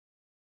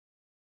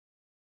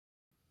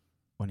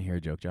Want to hear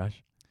a joke,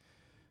 Josh?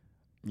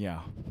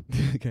 Yeah.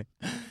 Okay.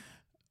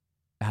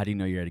 How do you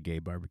know you're at a gay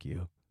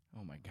barbecue?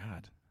 Oh, my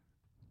God.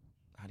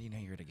 How do you know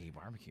you're at a gay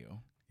barbecue?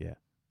 Yeah.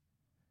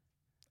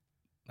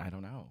 I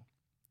don't know.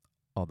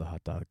 All the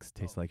hot dogs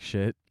taste like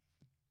shit.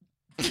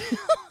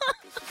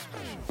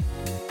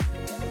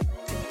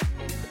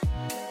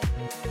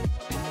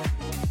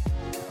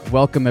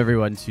 Welcome,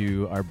 everyone,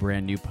 to our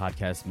brand new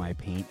podcast, My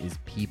Paint is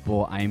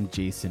People. I'm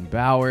Jason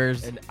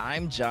Bowers. And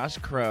I'm Josh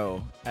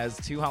Crow. As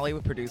two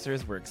Hollywood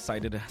producers, we're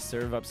excited to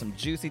serve up some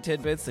juicy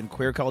tidbits in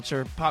queer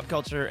culture, pop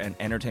culture, and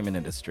entertainment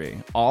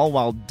industry, all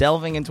while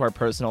delving into our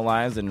personal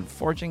lives and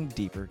forging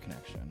deeper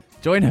connection.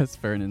 Join us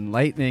for an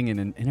enlightening and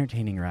an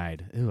entertaining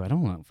ride. Ooh, I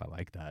don't know if I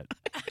like that.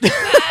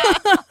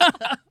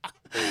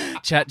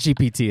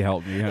 ChatGPT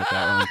helped me with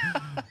that one.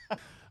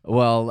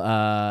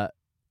 Well,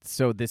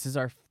 so this is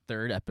our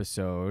third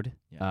episode,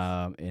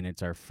 Yes. And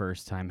it's our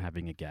first time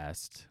having a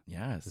guest.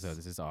 Yes. So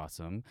this is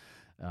awesome.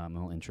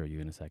 I'll intro you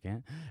in a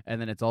second.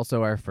 And then it's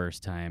also our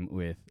first time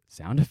with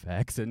sound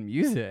effects and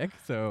music.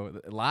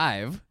 So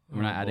live.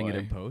 We're not adding it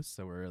in post,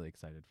 so we're really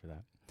excited for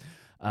that.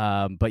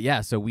 But yeah,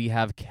 so we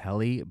have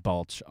Kelly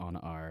Balch on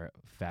our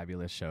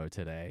fabulous show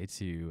today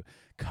to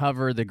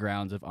cover the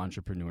grounds of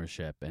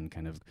entrepreneurship and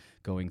kind of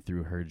going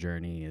through her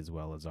journey as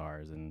well as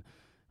ours and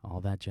all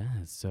that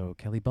jazz. So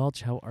Kelly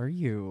Balch, how are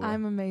you?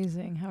 I'm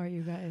amazing. How are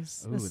you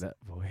guys? Ooh, that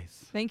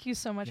voice. Thank you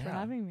so much for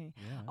having me.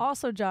 Yeah.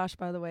 Also, Josh,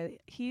 by the way,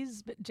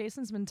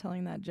 Jason's been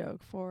telling that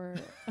joke for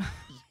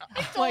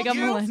like a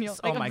millennial,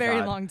 like a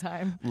very long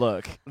time.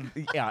 Look,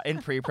 yeah,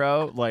 in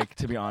pre-pro, like,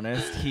 to be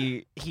honest,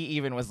 he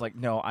even was like,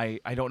 no,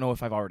 I don't know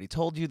if I've already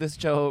told you this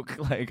joke.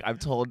 Like,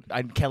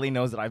 Kelly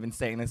knows that I've been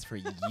saying this for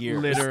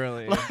years.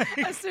 Literally.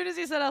 As soon as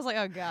he said, I was like,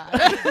 oh God.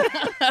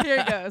 Here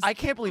it goes. I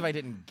can't believe I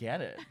didn't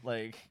get it.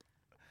 Like,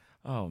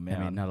 oh,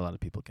 man. I mean, not a lot of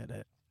people get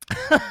it.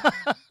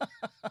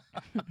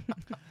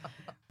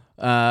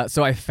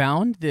 So I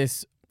found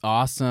this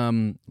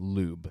awesome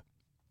lube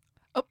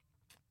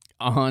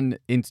on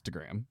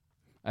Instagram.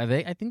 I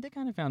think they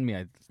kind of found me.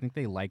 I think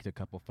they liked a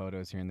couple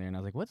photos here and there, and I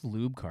was like, what's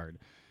Lube Card?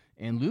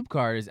 And Lube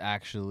Card is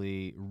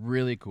actually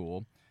really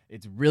cool.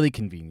 It's really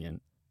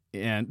convenient.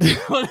 And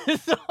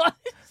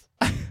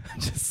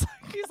just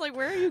he's like,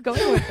 where are you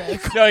going with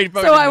this? No,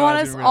 so I want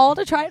us all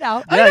to try it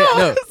out.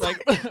 No,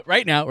 like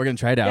right now we're gonna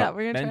try it out. Yeah,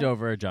 we're gonna bend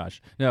over,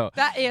 Josh. No,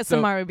 that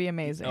ASMR would be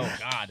amazing. Oh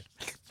God.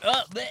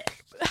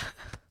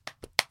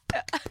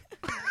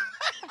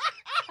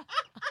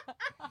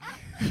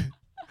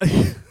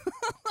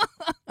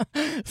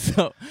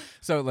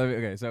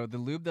 So the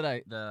lube that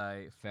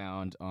I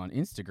found on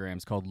Instagram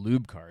is called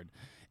Lube Card,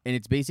 and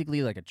it's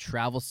basically like a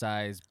travel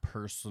size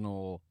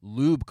personal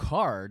lube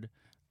card.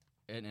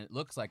 And it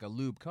looks like a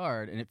lube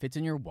card, and it fits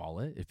in your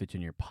wallet. It fits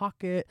in your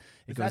pocket.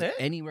 It goes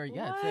anywhere.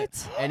 Yeah,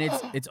 it's and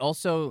it's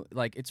also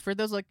like it's for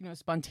those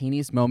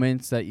spontaneous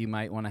moments that you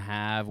might want to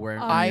have. Where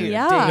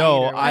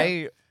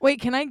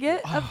wait, can I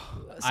get?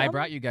 I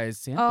brought you guys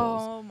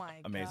samples. Oh my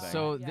God!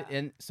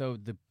 Amazing. So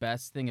the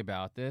best thing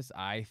about this,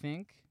 I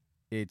think,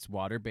 it's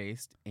water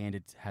based and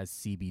it has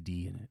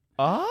CBD in it.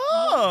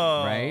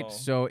 Oh, right.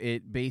 So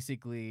it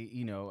basically,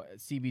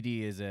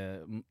 CBD is a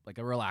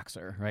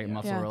relaxer, right? Yeah.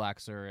 Muscle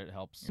relaxer. It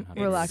helps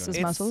relaxes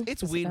muscles.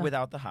 It's weed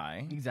without the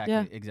high.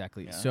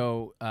 Exactly. Yeah.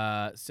 So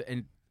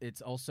and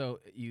it's also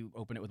you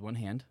open it with one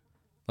hand,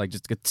 like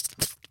just get.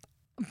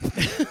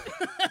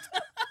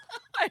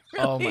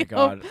 Oh my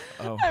God!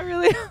 I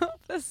really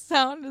hope the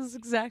sound is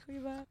exactly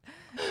that.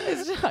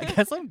 I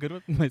guess I'm good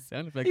with my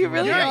sound effects. You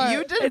really are.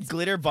 You did a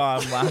glitter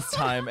bomb last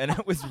time, and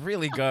it was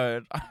really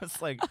good. I was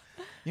like,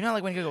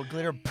 like when you go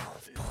glitter.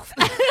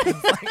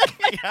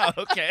 Yeah,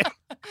 okay.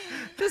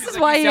 This is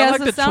why he has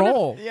like the sound.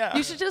 troll. Yeah.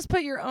 You should just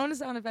put your own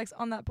sound effects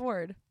on that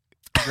board.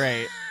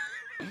 Great.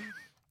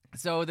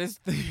 So this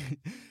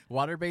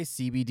water-based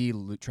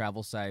CBD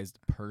travel-sized,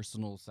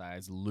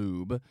 personal-sized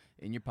lube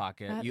in your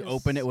pocket. That you is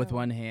open it with so-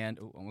 one hand.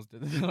 Oh, almost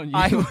did it on you.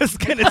 I was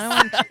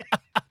gonna say.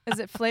 Is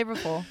it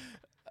flavorful?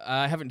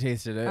 I haven't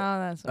tasted it. Oh,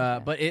 that's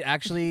okay. But it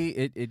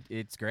actually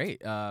it's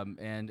great.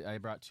 And I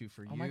brought two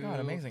for you. Oh my God,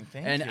 amazing!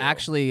 Thank and you.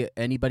 actually,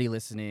 anybody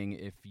listening,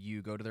 if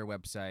you go to their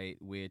website,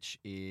 which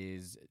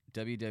is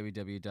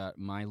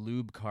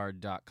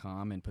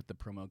www.mylubecard.com, and put the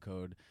promo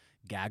code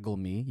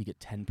GaggleMe, you get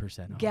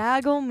 10% off.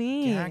 Gaggle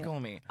me. Gaggle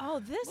me.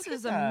 Oh, this Look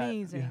is at that.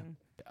 amazing.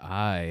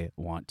 I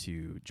want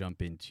to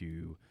jump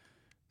into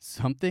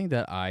something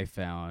that I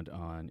found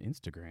on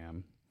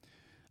Instagram.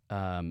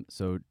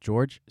 So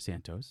George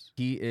Santos,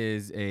 he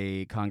is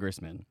a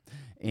congressman,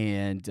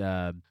 and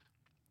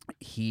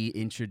he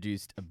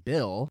introduced a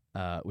bill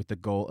with the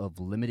goal of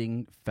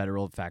limiting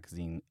federal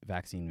vaccine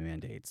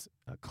mandates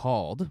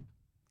called,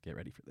 get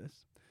ready for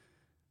this,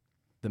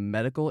 the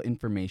Medical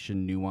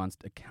Information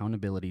Nuanced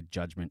Accountability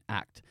Judgment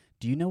Act.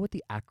 Do you know what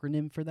the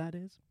acronym for that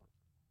is?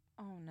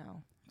 Oh,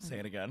 no. Say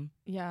it again.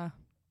 Yeah.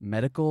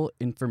 Medical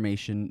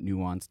Information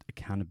Nuanced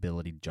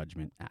Accountability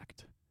Judgment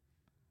Act.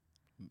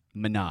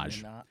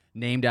 Minaj.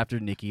 Named after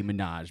Nicki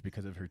Minaj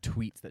because of her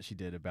tweets that she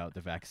did about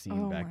the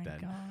vaccine back then.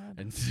 God.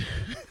 And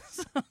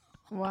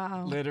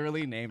Wow.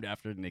 Literally named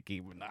after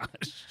Nicki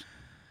Minaj.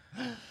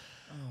 Oh,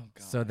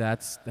 God. So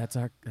that's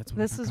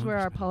This is where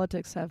our congressman.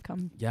 politics have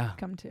come Yeah.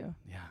 to.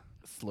 Yeah.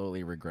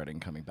 Slowly regretting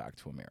coming back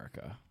to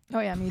America. Oh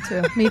yeah, me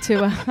too. Me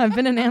too. I've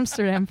been in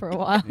Amsterdam for a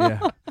while. Yeah.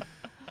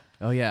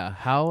 Oh yeah.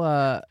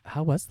 How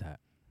was that?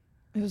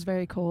 It was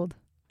very cold.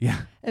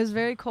 Yeah. It was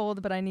very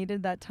cold, but I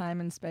needed that time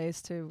and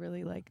space to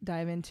really like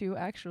dive into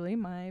actually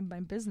my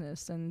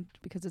business, and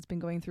because it's been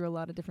going through a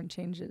lot of different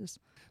changes.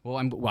 Well,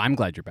 I'm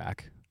glad you're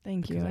back.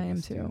 Thank you. because I am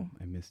missed too. you.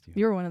 I missed you.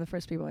 You were one of the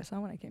first people I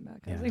saw when I came back.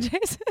 I was like,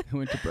 Jason. I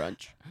went to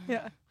brunch.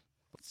 Yeah.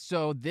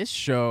 So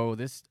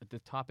the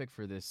topic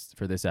for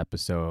this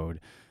episode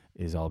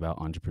is all about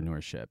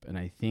entrepreneurship, and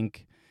I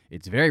think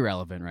it's very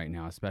relevant right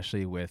now,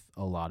 especially with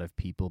a lot of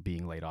people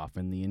being laid off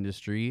in the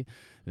industry.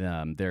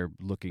 They're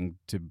looking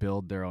to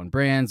build their own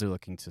brands. They're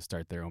looking to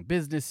start their own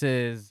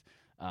businesses,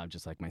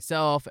 just like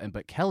myself.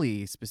 But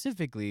Kelly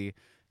specifically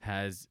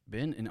has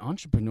been an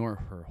entrepreneur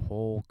her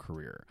whole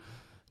career,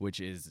 which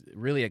is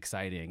really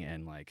exciting.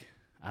 And like,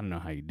 I don't know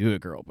how you do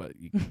it, girl, but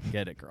you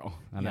get it, girl.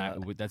 And Yeah.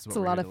 that's what It's a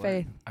we're lot here of to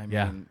learn. faith. I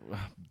Yeah. mean,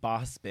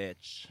 boss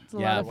bitch. It's a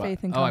lot of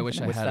faith and confidence. I wish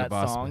I What's had a that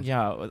boss song? bitch.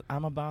 Yeah,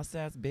 I'm a boss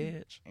ass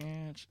bitch.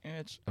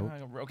 Oh.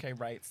 Okay,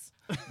 rights.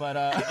 But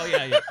Oh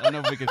yeah. I don't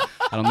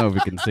know if we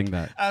can sing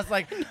that. I was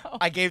like,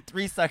 I gave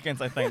 3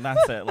 seconds. I think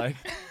that's it. Like,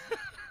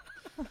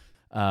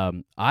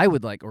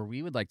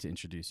 We would like to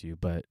introduce you,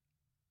 but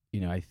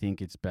I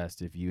think it's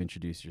best if you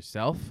introduce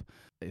yourself.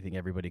 I think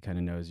everybody kind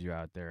of knows you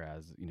out there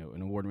as,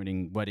 an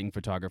award-winning wedding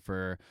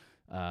photographer,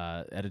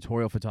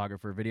 editorial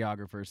photographer,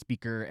 videographer,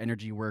 speaker,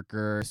 energy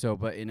worker. So,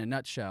 but in a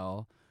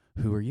nutshell,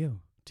 who are you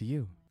to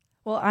you?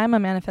 Well, I'm a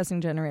manifesting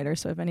generator,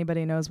 so if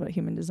anybody knows what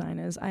human design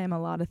is, I am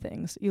a lot of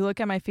things. You look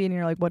at my feed and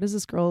you're like, what is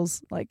this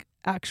girl's like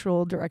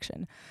actual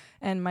direction?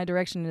 And my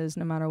direction is,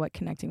 no matter what,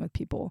 connecting with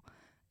people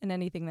in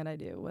anything that I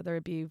do, whether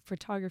it be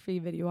photography,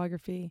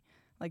 videography,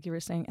 like you were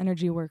saying,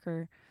 energy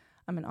worker,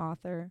 I'm an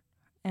author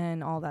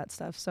and all that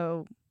stuff.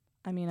 So,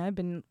 I mean, I've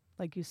been,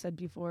 like you said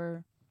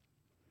before,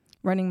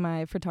 running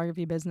my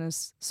photography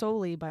business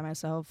solely by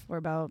myself for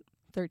about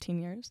 13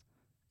 years.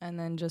 And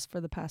then just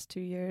for the past 2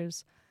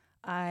 years,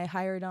 I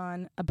hired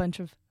on a bunch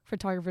of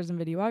photographers and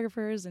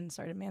videographers and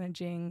started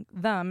managing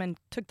them, and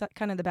took that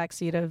kind of the back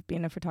seat of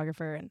being a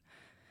photographer and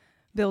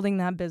building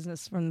that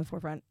business from the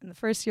forefront. And the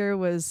first year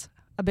was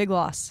a big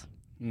loss.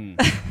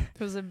 It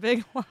was a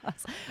big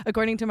loss,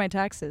 according to my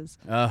taxes.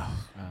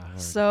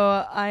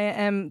 So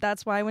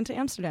that's why I went to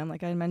Amsterdam.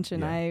 Like I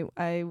mentioned, Yeah.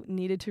 I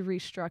needed to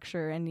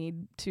restructure and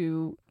need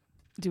to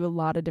do a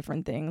lot of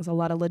different things, a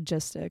lot of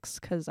logistics,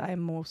 because I'm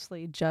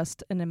mostly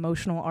just an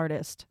emotional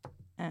artist.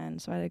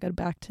 And so I had to go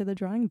back to the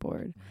drawing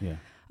board. Yeah.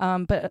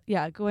 But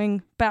yeah,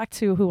 going back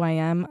to who I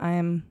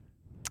am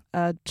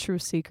a true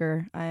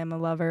seeker. I am a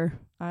lover.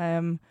 I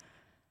am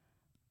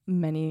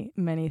many,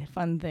 many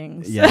fun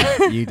things.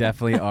 Yeah, you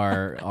definitely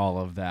are all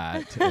of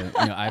that.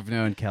 I've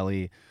known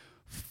Kelly.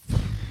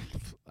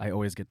 I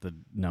always get the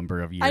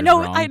number of years I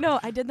know. wrong.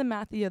 I did the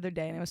math the other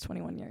day, and it was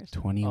 21 years.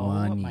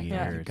 21 Oh my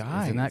years.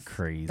 God, Isn't that guys.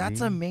 crazy?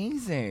 that's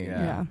amazing.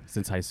 Yeah.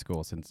 Since high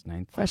school, since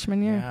ninth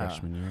Freshman year. Yeah.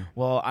 freshman year.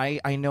 Well,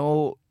 I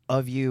know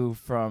of you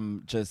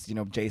from just,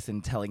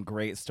 Jason telling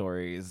great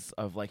stories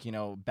of like,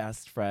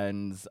 best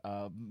friends.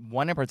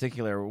 One in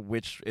particular,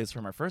 which is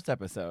from our first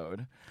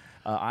episode.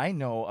 I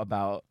know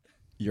about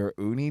your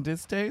uni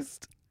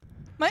distaste.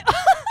 My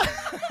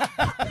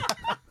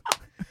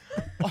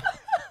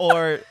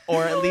or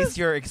at least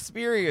your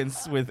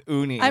experience with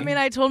uni. I mean,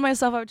 I told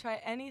myself I would try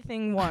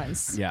anything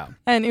once. Yeah.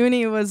 And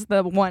uni was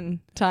the one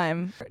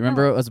time.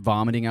 Remember us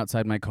vomiting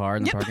outside my car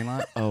in the parking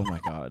lot? Oh my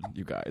God,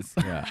 you guys.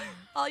 Yeah.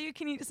 All you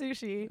can eat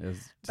sushi. It was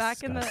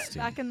Back in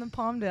disgusting. the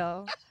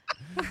Palmdale.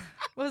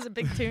 What was it,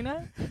 big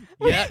tuna?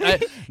 Yeah.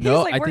 He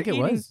was like, I "We're think it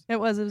eating." was. It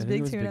was I think big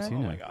it was tuna. big tuna.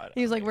 Oh my God.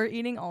 He was like, "We're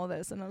eating all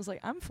this," and I was like,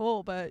 "I'm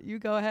full, but you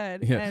go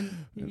ahead." Yeah.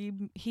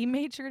 And he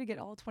made sure to get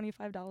all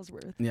 $25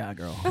 worth. Yeah,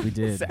 girl. We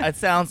did. It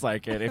sounds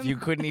like it. If you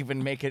couldn't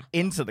even make it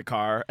into the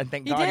car, and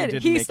thank He God you did.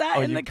 didn't. He make,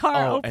 sat in the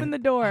car, opened the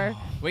door.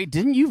 Wait,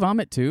 didn't you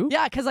vomit too?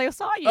 Yeah, because I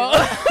saw you. Oh.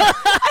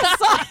 I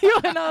saw you,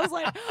 and I was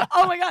like,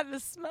 "Oh my God, the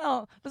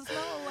smell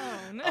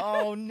alone."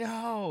 Oh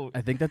no!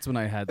 I think that's when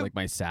I had like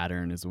my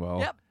Saturn as well.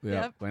 Yep, Yeah,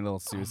 yep. my little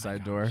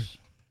suicide door.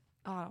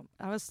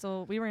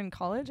 We were in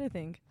college, I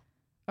think,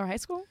 or high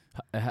school.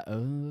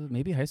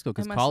 Maybe high school,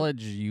 because I must've-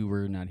 college you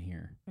were not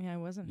here. Yeah, I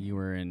wasn't. You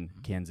were in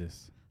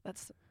Kansas.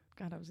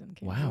 God, I was in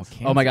Kansas.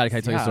 Wow. Oh my God, can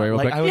I tell you a story real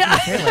quick? I was Yeah, gonna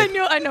say,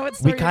 like, I know what we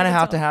story. kind of you're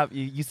have to gonna have.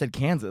 You said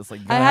Kansas, like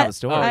you tell. gotta have a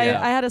story. I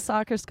yeah. had a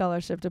soccer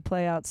scholarship to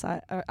play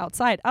outside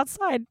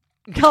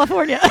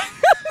California.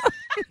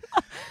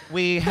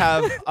 We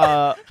have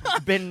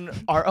been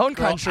our own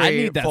Girl, country. I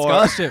need that for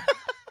scholarship.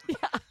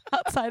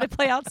 outside. I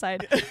play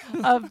outside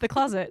of the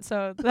closet.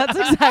 So that's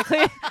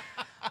exactly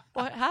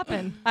what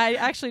happened. I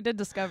actually did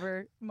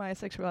discover my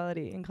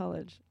sexuality in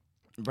college.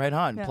 Right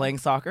on. Yeah. Playing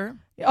soccer.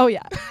 Oh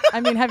yeah. I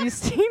mean, have you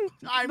seen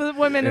the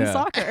women in Yeah.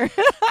 soccer?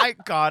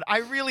 God, I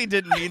really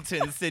didn't mean to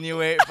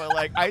insinuate, but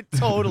like I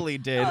totally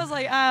did. I was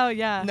like, oh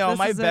yeah. No, this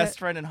my is best it.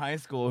 friend in high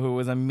school who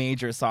was a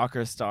major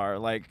soccer star,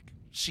 like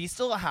she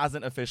still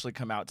hasn't officially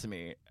come out to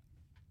me.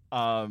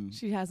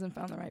 She hasn't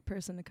found the right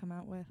person to come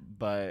out with.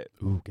 But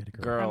Ooh, get a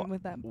girl. girl,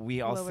 With that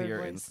we all lower see your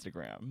voice.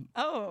 Instagram.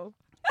 Oh.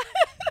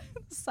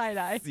 Side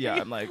eye. Yeah,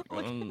 I'm like,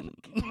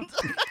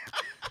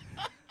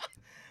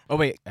 Oh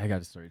wait, I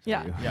got a story to tell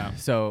Yeah. you. Yeah.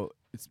 So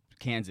it's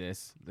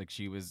Kansas. Like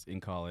she was in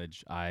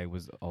college. I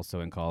was also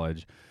in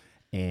college,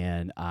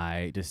 and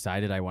I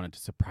decided I wanted to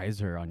surprise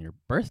her on your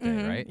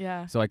birthday, right?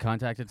 Yeah. So I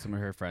contacted some of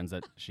her friends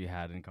that she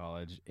had in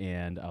college,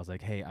 and I was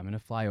like, "Hey, I'm gonna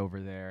fly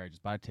over there. I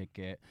just bought a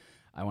ticket.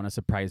 I want to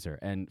surprise her."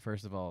 And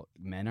first of all,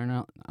 men are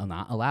not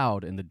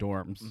allowed in the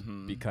dorms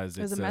because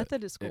It was it's a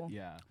Methodist school.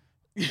 yeah.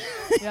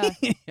 Yeah.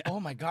 oh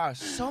my gosh,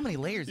 so many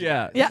layers.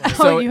 Yeah. Yeah.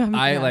 So Oh, you haven't-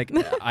 I yeah. like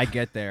I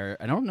get there.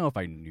 I don't know if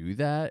I knew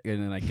that,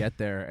 and then I get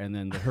there, and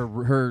then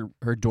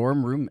her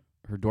dorm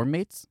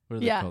mates. What are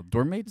they Yeah. called?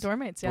 Dorm mates. Dorm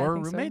mates. Yeah. I Dorm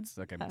think so. roommates.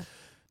 Okay. Yeah.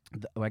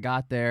 I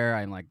got there.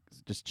 I'm like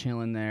just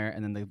chilling there,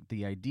 and then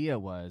the idea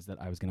was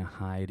that I was gonna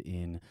hide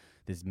in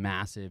this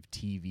massive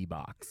TV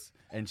box,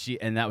 and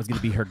that was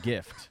gonna be her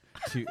gift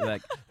to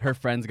like her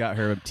friends got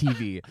her a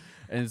TV,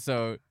 and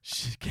so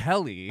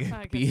Kelly,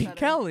 I could being set it.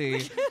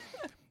 Kelly.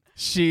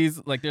 She's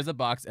like, there's a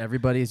box.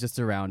 Everybody's just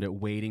around it,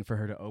 waiting for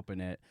her to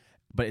open it,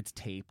 but it's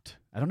taped.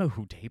 I don't know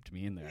who taped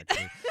me in there.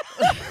 Actually,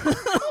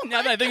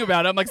 now that I think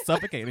about it, I'm like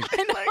suffocating.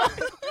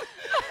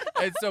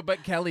 And so,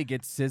 but Kelly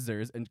gets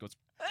scissors and goes,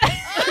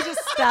 She just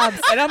stabs.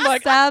 and I'm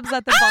like, Stabs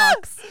at the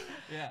box.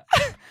 yeah.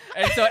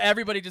 And so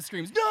everybody just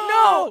screams,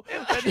 no!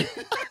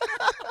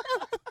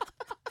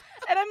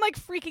 And I'm like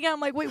freaking out. I'm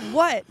like, wait,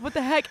 what? What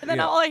the heck? And then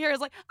Yeah. all I hear is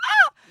like,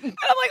 ah! And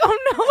I'm like, oh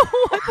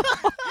no! What the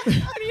fuck?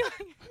 And he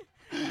like,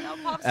 and out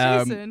pops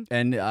Jason.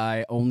 And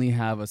I only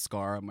have a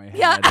scar on my head.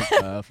 Yeah.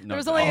 No, There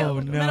was only Oh,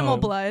 minimal no.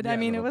 blood. Yeah, I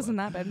mean, it minimal wasn't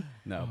blood. that bad.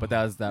 No, but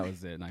that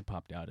was it. And I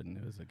popped out, and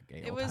it was like a gay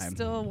It old was time.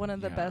 still one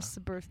of the Yeah. best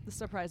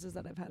surprises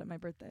that I've had at my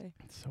birthday.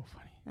 It's so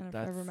funny. And a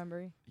That's- forever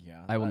memory.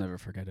 Yeah. I will never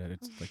forget it.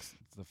 It's like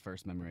it's the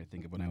first memory I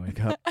think of when I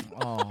wake up.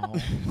 Oh,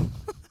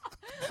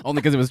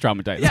 Only because it was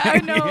traumatizing. Yeah, I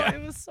know. Yeah.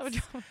 It was so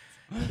drama.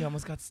 he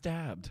almost got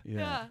stabbed.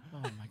 Yeah.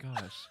 Oh my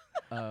gosh.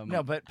 Um,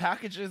 No, but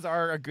packages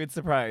are a good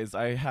surprise.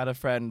 I had a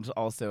friend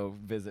also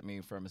visit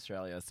me from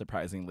Australia,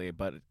 surprisingly,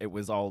 but it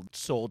was all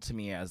sold to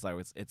me as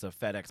it's a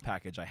FedEx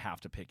package. I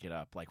have to pick it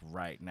up like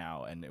right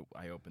now, and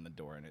I open the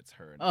door and it's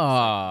her. And Aw.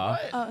 I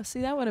was like,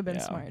 See, that would have been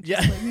Yeah. smart.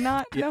 Yeah. Just like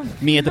not. No.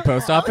 Me at the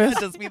post "What? office.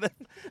 Just be the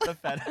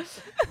FedEx.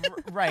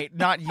 Right,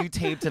 not you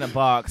taped in a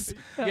box.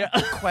 Yeah.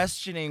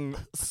 Questioning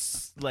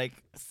like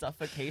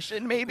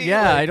suffocation, maybe.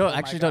 Yeah, Like, I don't oh my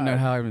actually don't know God.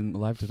 how I'm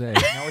alive today.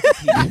 No, it's a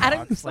TV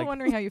Adam's box, still like-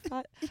 wondering how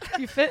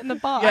you fit in the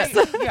box.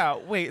 Yeah,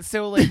 wait.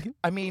 So, like,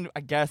 I mean,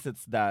 I guess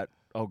it's that.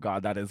 Oh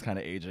God, that is kind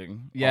of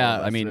aging. Yeah, Oh, I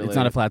that's mean, it's really-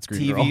 not a flat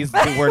screen. girl.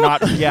 TVs were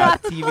not. Yeah,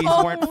 TVs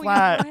Oh, weren't you're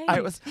flat. I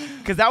right. was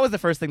because that was the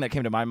first thing that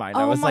came to my mind.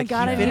 I Oh was my like,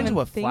 God, you I fit didn't into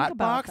a even think flat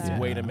about box. that.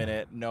 Wait a Yeah.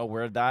 minute. No,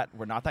 we're not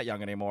that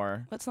young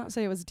anymore. Let's not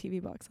say it was a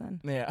TV box then.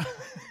 Yeah.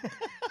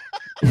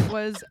 It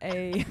was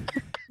a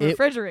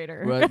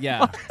refrigerator. Well,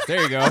 yeah,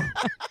 there you go.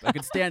 I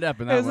could stand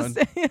up in It that was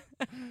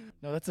one.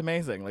 No, that's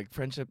amazing. Like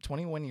friendship,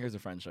 21 years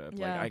of friendship.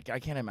 Yeah. Like I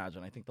can't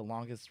imagine. I think the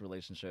longest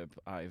relationship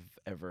I've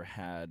ever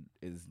had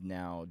is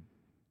now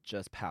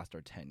just past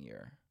our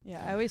 10-year.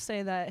 Yeah, I always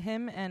say that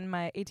him and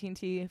my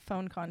AT&T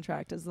phone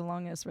contract is the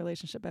longest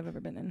relationship I've ever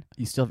been in.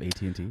 You still have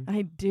AT&T?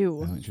 I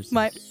do. Oh, interesting.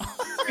 My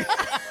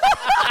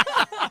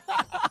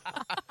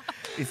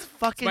These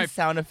fucking my-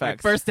 sound My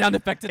effects. first sound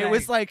effect today. It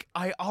was like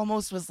I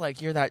almost was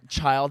like, you're that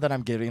child that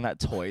I'm giving that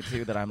toy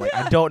to. That I'm like,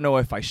 I don't know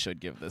if I should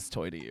give this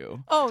toy to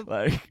you. oh,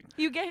 Like,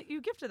 you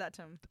gifted that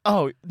to him.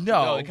 oh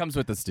no, no, it comes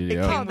with the It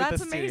studio. came Oh, with that's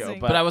the studio,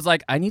 amazing. But I was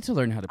like, I need to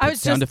learn how to I put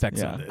was sound just- effects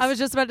Yeah. on this. I was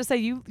just about to say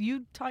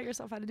you taught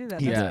yourself how to do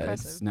that. That's yeah,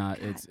 impressive. it's not.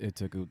 God. It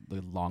took a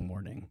long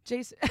morning.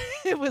 Jason,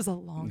 it was a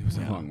long. It was a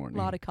morning. long morning.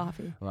 A lot of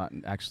coffee. A lot,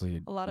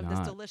 actually. A lot of this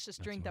not. delicious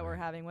That's drink that why. we're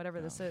having,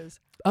 whatever this is.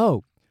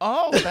 Oh,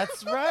 oh,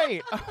 that's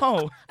right.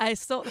 Oh, I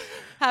still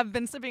have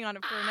been sipping on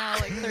it for now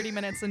like 30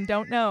 minutes and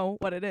don't know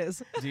what it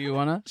is. do you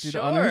wanna do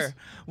the honors? sure.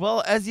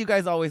 Well, as you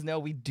guys always know,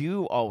 we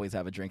do always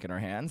have a drink in our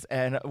hands,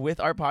 and with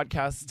our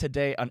podcast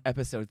today on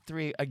episode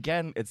 3,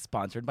 again, it's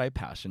sponsored by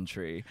Passion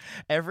Tree.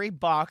 Every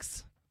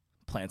box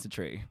plants a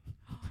tree.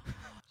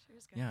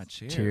 Cheers, guys. Yeah,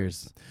 cheers.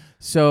 Cheers.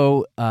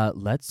 So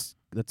let's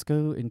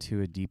go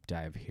into a deep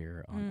dive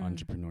here on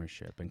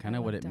entrepreneurship and kind I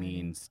of what love it diving.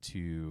 means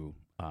to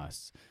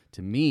us.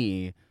 To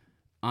me,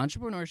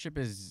 entrepreneurship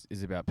is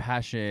about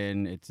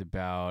passion. It's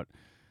about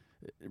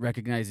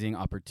recognizing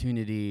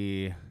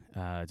opportunity.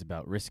 It's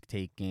about risk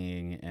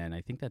taking, and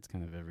I think that's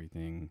kind of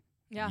everything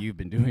Yeah. you've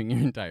been doing your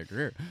entire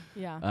career.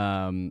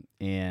 Yeah.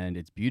 And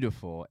it's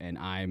beautiful, and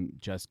I'm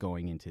just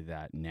going into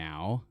that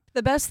now.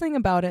 The best thing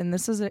about it, and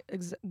this is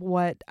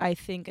what I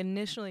think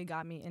initially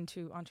got me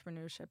into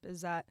entrepreneurship,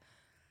 is that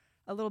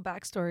a little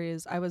backstory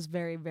is I was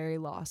very, very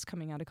lost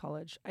coming out of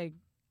college. I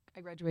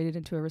graduated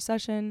into a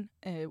recession.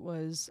 It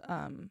was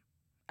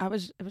it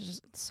was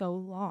just so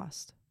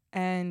lost,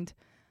 and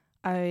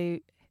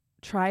I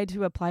tried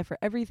to apply for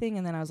everything,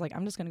 and then I was like,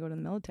 I'm just gonna go to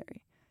the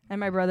military. And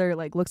my brother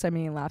like looks at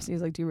me and laughs.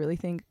 He's like, "Do you really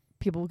think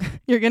people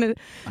you're gonna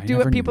I Do what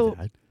never knew people-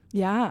 that.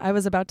 Yeah, I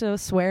was about to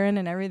swear in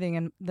and everything,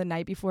 and the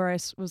night before I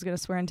was going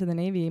to swear into the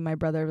Navy, my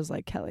brother was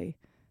like, Kelly,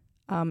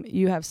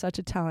 you have such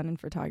a talent in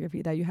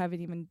photography that you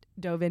haven't even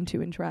dove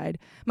into and tried.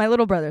 My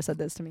little brother said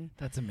this to me.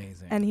 That's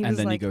amazing. And he And was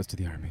then like, he goes to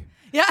the army.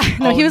 yeah,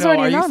 no, he was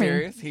already are in the you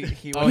army. serious?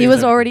 He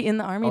was already in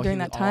the army during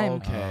that time.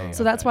 Okay.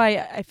 So that's why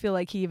I feel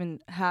like he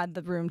even had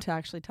the room to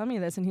actually tell me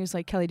this. And he was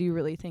like, Kelly, do you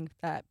really think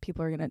that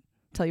people are going to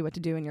tell you what to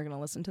do and you're going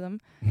to listen to them?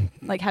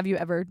 Like, have you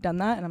ever done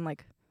that? And I'm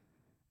like,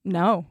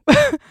 no.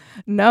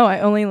 No, I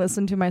only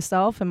listen to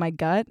myself and my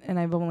gut, and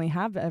I've only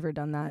have ever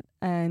done that.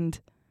 And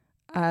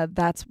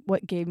that's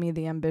what gave me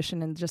the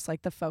ambition and just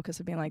like the focus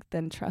of being like,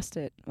 then trust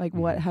it. Like,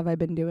 what have I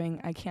been doing?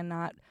 I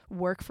cannot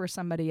work for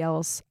somebody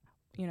else.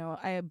 You know,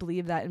 I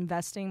believe that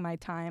investing my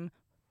time,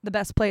 the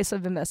best place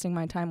of investing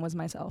my time was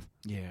myself.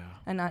 Yeah.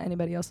 And not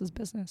anybody else's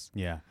business.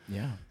 Yeah.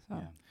 Yeah. So.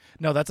 Yeah.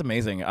 No, that's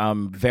amazing.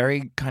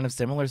 Very kind of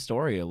similar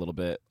story a little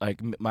bit.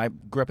 Like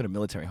grew up in a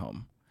military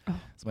home. Oh.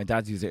 So my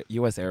dad's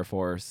U.S. Air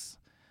Force.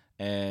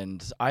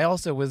 And I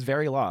also was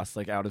very lost,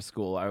 like out of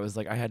school. I was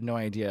like, I had no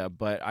idea,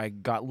 but I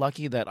got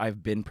lucky that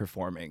I've been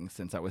performing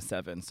since I was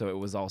 7. So it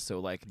was also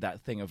like that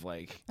thing of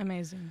like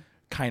Amazing.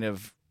 kind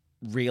of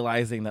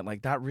realizing that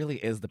like that really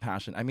is the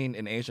passion. I mean,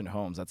 in Asian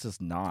homes, that's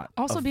just not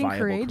Also a being viable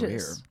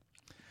courageous. career.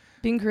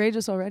 Being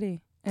courageous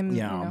already. And,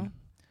 Yeah. you know,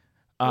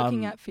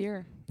 looking at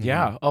fear.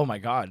 Yeah. Oh my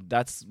God.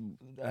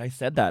 I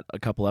said that a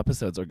couple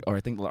episodes or I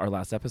think our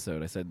last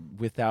episode, I said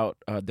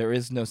there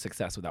is no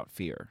success without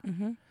fear.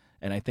 Mm-hmm.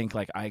 And I think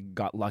like I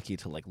got lucky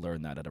to like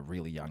learn that at a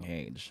really young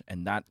age.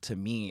 And that to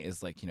me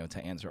is like, you know,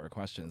 to answer our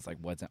questions, like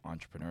what's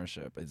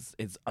entrepreneurship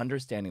is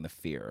understanding the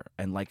fear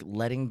and like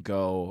letting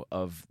go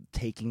of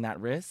taking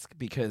that risk,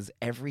 because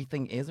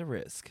everything is a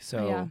risk.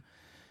 So, Yeah.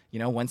 you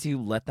know, once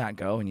you let that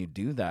go and you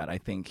do that, I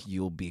think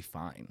you'll be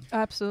fine.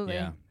 Absolutely.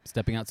 Yeah.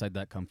 Stepping outside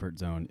that comfort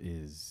zone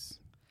is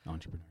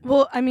entrepreneurial.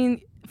 Well, I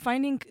mean,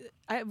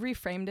 I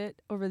reframed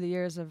it over the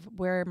years of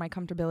where my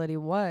comfortability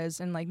was.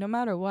 And like, no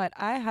matter what,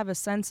 I have a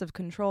sense of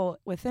control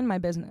within my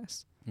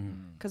business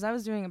because I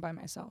was doing it by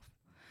myself.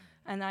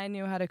 And I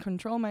knew how to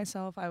control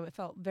myself. I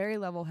felt very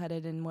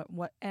level-headed in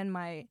what and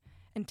my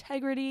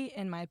integrity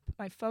and my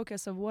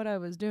focus of what I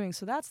was doing.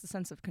 So that's the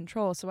sense of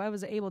control. So I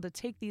was able to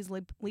take these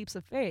leaps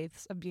of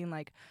faith of being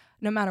like,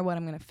 no matter what,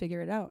 I'm going to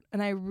figure it out.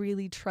 And I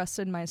really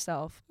trusted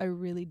myself. I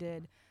really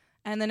did.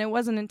 And then it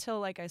wasn't until,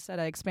 like I said,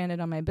 I expanded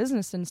on my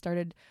business and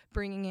started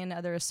bringing in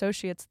other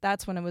associates.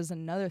 That's when it was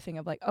another thing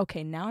of like,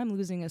 okay, now I'm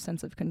losing a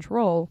sense of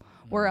control.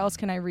 Where else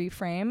can I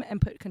reframe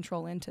and put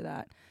control into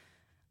that?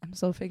 I'm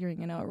still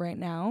figuring it out right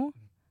now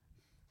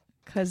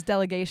because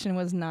delegation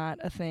was not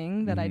a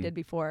thing that I did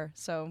before.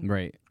 So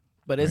Right.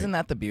 But isn't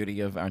that the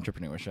beauty of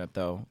entrepreneurship,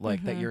 though?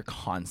 Like that you're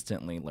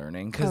constantly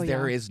learning because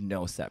there is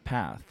no set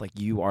path. Like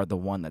you are the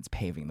one that's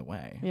paving the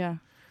way. yeah.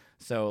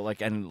 So like,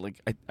 and like,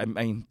 I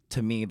mean,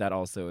 to me, that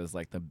also is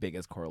like the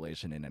biggest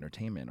correlation in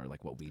entertainment or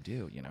like what we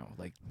do, you know,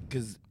 like,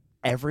 because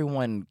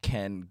everyone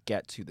can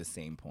get to the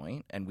same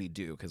point, and we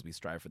do because we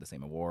strive for the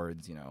same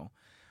awards, you know,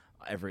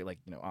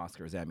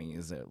 Oscars,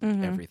 Emmys,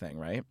 everything,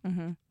 right?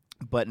 Mm-hmm.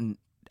 But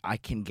I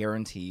can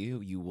guarantee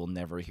you will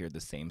never hear the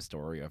same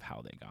story of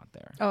how they got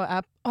there.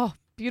 Oh,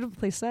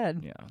 beautifully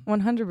said. Yeah.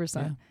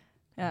 100%.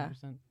 Yeah.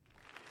 100%.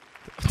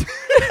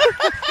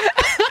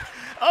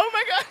 Oh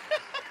my God.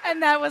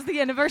 And that was the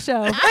end of our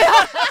show.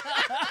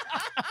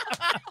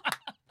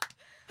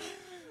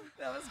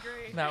 That was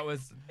great. That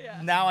was.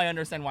 Yeah. Now I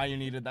understand why you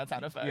needed that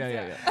sound effect.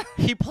 Yeah.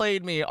 He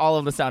played me all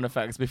of the sound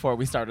effects before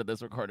we started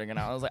this recording, and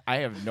I was like, I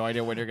have no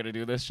idea when you're gonna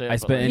do this shit. I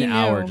but, spent like, an He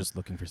hour knew. just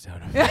looking for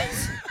sound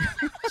effects.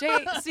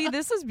 Jay, see,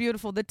 this is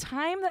beautiful. The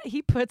time that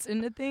he puts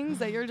into things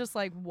that you're just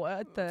like,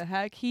 what the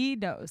heck? He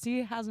knows.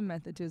 He has a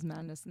method to his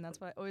madness, and that's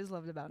what I always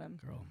loved about him.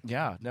 Girl.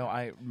 Yeah, no,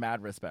 I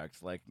mad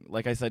respect. Like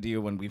I said to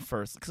you when we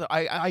first, because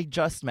I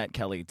just met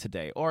Kelly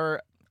today,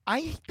 or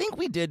I think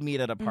we did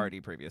meet at a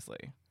party previously.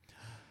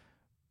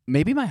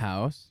 Maybe my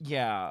house.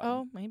 Yeah.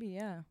 Oh, maybe,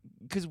 yeah.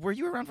 Because were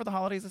you around for the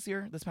holidays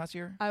this past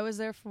year? I was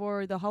there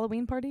for the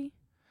Halloween party.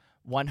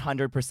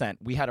 100%.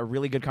 We had a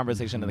really good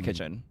conversation in the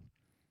kitchen.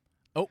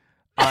 Oh.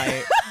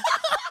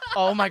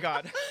 Oh my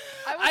God.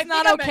 I was I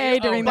not think I okay met you.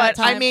 during But that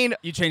time. I mean,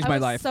 You changed I my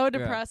was life. so Yeah.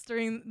 depressed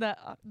during the.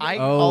 I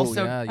Oh,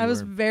 also. yeah, I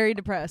was you were. very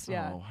depressed.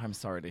 Yeah, Oh, I'm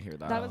sorry to hear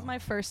that. that was my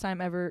first time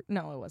ever.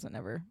 No, it wasn't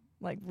ever.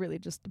 Like really,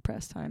 just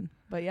depressed time.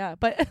 But yeah,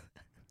 but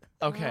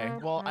Okay.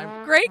 Well,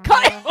 I'm great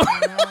cut.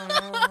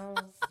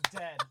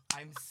 dead.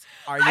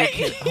 Are you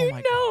kidding? Oh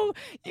my God.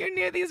 You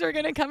knew these were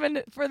gonna come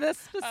in for this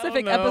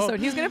specific no. episode.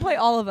 He's gonna play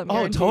all of them. Oh,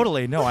 guaranteed.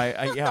 totally. No,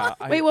 yeah.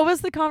 Wait, what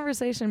was the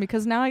conversation?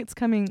 Because now it's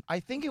coming. I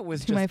think it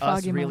was To my just us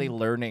foggy really mind.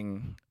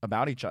 learning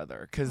about each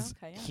other because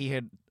Okay, yeah. he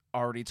had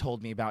already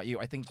told me about you.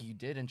 I think you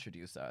did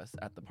introduce us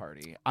at the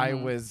party. I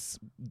was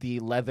the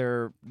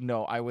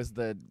I was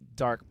the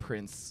dark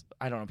prince.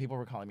 I don't know. People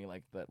were calling me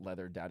like the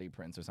leather daddy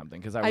prince or something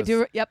because I was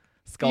do. Yep.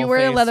 skull You were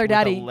a face leather with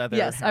daddy. leather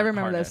Yes, I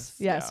remember this. harness.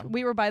 Yes, Yeah.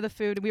 we were by the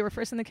food. We were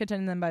first in the kitchen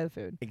and then by the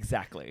food.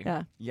 Exactly.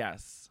 Yeah.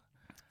 Yes.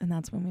 And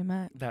that's when we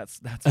met. That's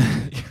that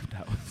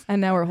was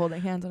And now we're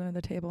holding hands under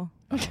the table.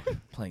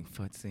 playing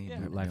footsie. Yeah.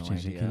 You have Life no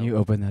changing. idea. Can you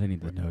open that? I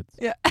need the notes.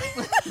 Yeah.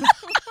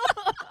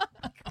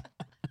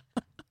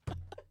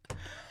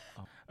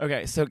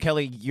 Okay, so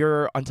Kelly,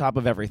 you're on top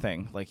of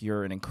everything. Like,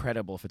 you're an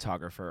incredible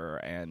photographer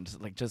and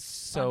like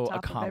just so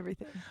On top of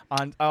everything.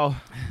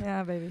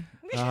 Yeah, baby.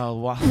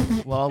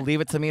 Well, leave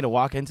it to me to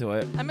walk into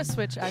it. I'm a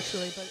switch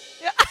actually, but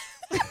yeah.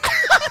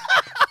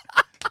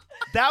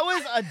 That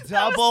was a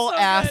double so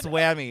ass good.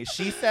 whammy.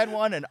 She said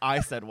one and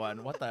I said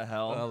one. What the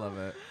hell? I love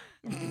it.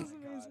 It's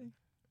amazing.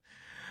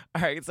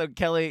 All right, so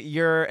Kelly,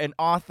 you're an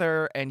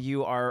author and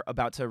you are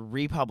about to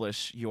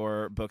republish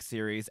your book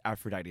series,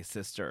 Aphrodite's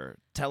Sister.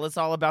 Tell us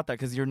all about that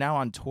because you're now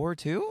on tour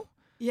too?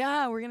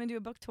 Yeah, we're gonna do a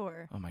book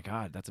tour. Oh my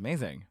God, that's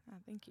amazing. Oh,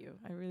 thank you.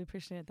 I really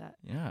appreciate that.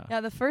 Yeah. Yeah,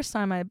 the first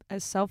time I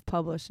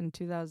self-published in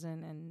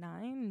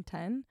 2009 and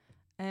 10,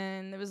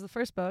 and it was the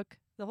first book.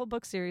 The whole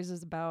book series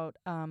is about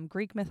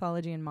Greek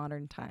mythology in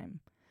modern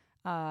time.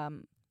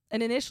 And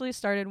initially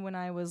started when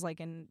I was like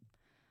in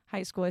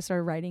high school. I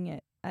started writing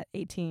it at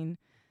 18.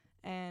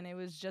 And it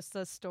was just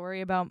a story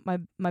about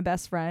my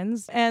best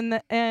friends. And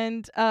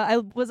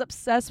I was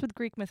obsessed with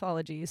Greek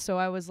mythology. So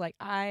I was like,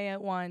 I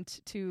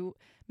want to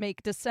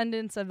make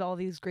descendants of all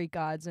these Greek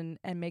gods and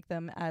make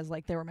them as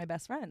like they were my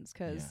best friends.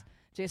 Because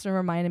Jason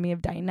reminded me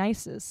of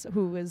Dionysus,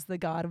 who was the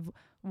god of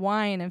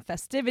wine and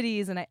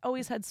festivities. And I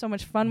always had so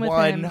much fun with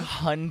him.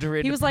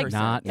 100%. He was like,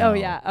 No. oh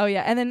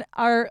yeah. And then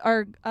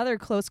our other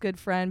close good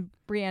friend,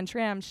 Brienne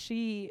Tram,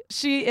 she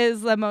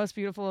is the most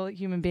beautiful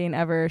human being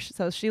ever.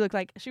 So she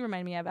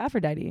reminded me of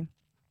Aphrodite.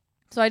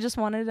 So I just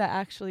wanted to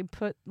actually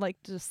put like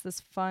just this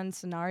fun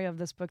scenario of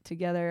this book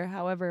together.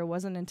 However, it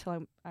wasn't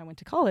until I went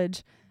to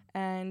college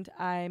and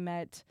I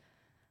met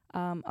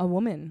a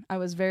woman. I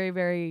was very,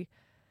 very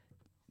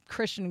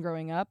Christian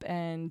growing up,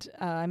 and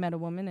I met a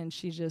woman and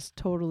she just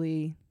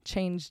totally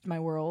changed my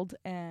world.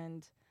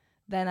 And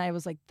then I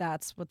was like,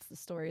 that's what the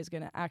story is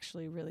going to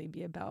actually really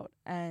be about.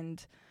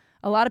 And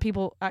a lot of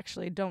people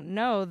actually don't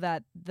know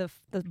that the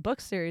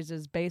book series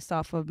is based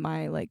off of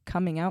my like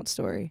coming out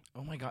story.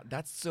 Oh my God,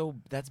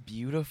 that's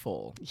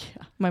beautiful.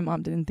 Yeah, my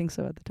mom didn't think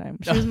so at the time.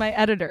 She was my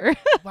editor.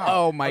 Wow.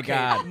 Oh my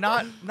God.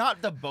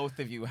 Not the both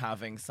of you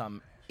having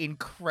some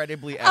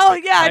incredibly epic. Oh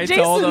yeah, I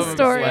told Jason's him,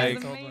 story like-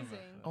 is amazing.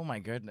 Oh my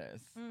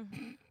goodness.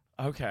 Mhm.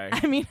 Okay.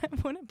 I mean, I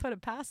wouldn't put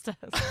it past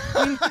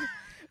us.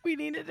 We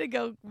needed to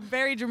go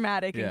very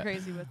dramatic Yeah. and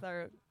crazy with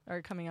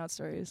our coming out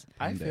stories.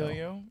 I feel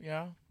you.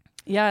 Yeah.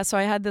 Yeah, so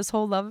I had this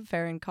whole love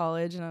affair in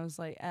college, and I was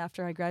like,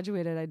 after I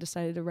graduated, I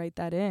decided to write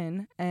that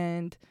in,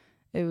 and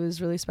it was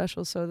really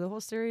special. So the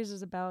whole series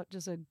is about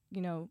just a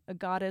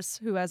goddess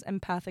who has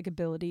empathic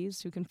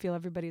abilities, who can feel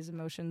everybody's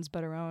emotions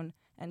but her own,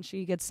 and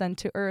she gets sent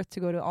to Earth to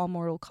go to all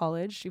mortal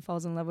college. She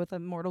falls in love with a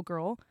mortal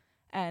girl,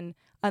 and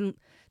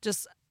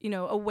just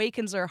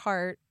awakens her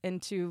heart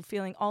into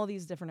feeling all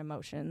these different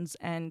emotions.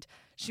 And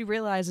she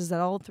realizes that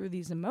all through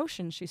these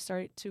emotions, she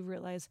started to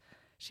realize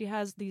she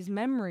has these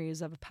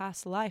memories of a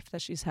past life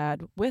that she's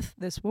had with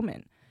this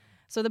woman.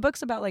 So the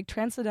book's about like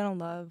transcendental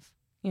love,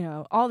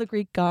 all the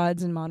Greek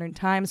gods in modern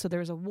times. So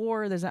there's a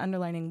war, there's an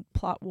underlining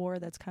plot war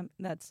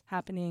that's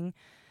happening.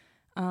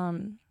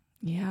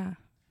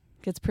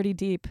 Gets pretty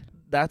deep.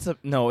 That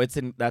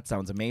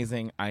sounds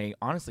amazing. I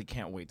honestly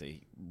can't wait to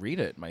read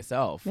it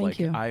myself. Thank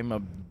you. I'm a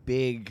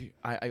big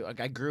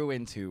I grew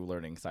into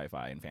learning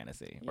sci-fi and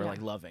fantasy or Yeah.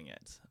 like loving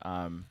it.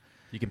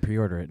 You can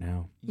pre-order it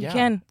now. You Yeah,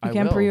 can I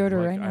pre-order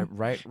will. right now.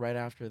 Right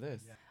after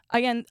this.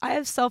 Again, I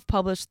have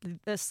self-published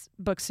this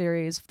book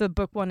series, the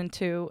book 1 and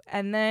 2,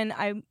 and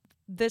then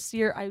this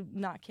year, I'm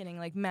not kidding,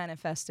 like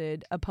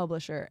manifested a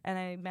publisher, and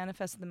I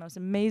manifested the most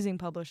amazing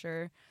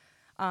publisher,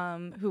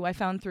 who I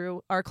found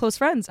through our close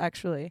friends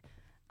actually,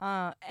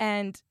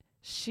 and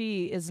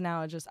she is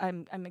now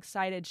I'm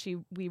excited.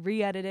 We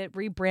re-edited,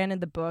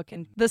 rebranded the book,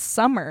 and this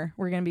summer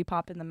we're gonna be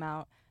popping them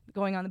out,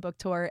 going on the book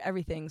tour,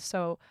 everything.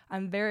 So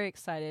I'm very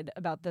excited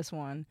about this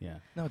one. Yeah.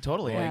 No,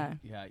 totally. Yeah.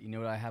 Yeah. You know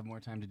what I have more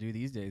time to do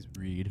these days?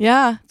 Read.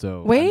 Yeah.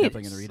 So Wait. I'm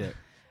definitely going to read it.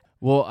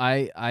 Well,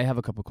 I have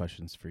a couple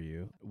questions for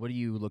you. What are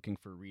you looking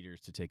for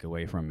readers to take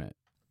away from it?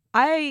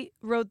 I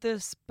wrote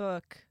this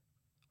book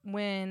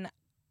when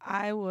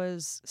I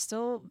was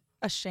still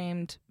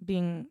ashamed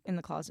being in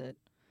the closet.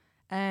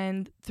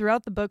 And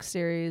throughout the book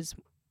series,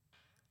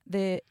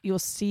 you'll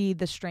see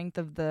the strength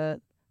of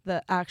the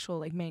actual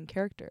like main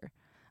character.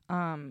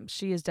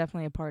 She is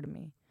definitely a part of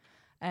me.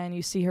 And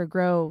you see her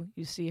grow,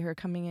 you see her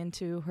coming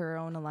into her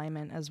own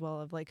alignment as well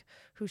of like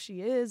who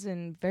she is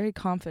and very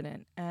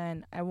confident.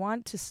 And I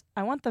want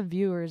the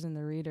viewers and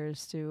the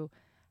readers to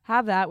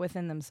have that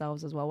within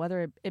themselves as well,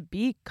 whether it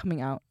be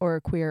coming out or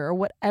queer or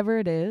whatever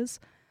it is.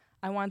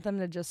 I want them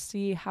to just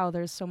see how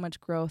there's so much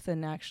growth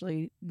in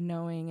actually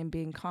knowing and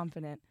being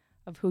confident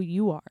of who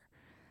you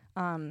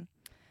are.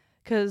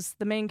 'Cause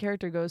the main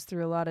character goes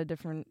through a lot of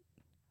different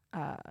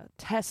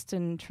tests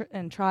and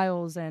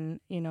trials, and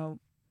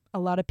a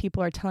lot of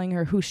people are telling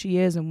her who she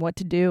is and what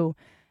to do,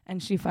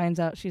 and she finds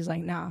out, she's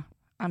like, nah,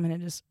 I'm gonna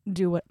just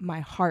do what my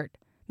heart,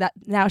 that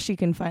now she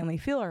can finally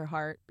feel her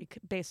heart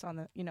based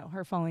on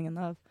her falling in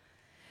love.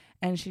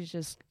 And she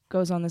just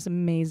goes on this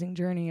amazing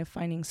journey of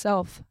finding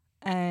self.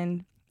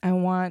 And I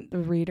want the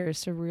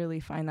readers to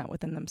really find that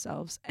within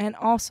themselves. And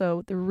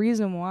also, the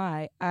reason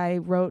why I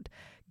wrote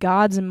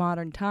Gods in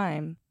Modern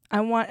Time,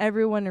 I want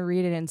everyone to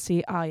read it and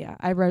see, oh yeah,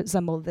 I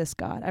resemble this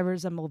God, I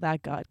resemble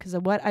that God. Because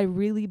what I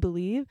really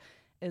believe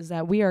is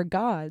that we are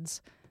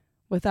gods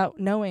without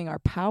knowing our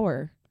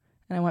power.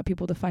 And I want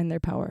people to find their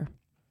power.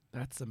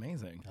 That's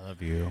amazing. I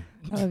love you.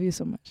 I love you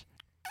so much.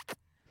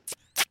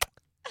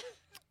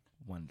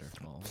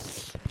 Wonderful.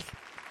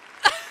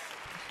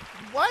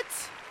 What?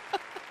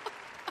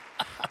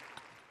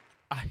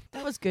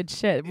 That was good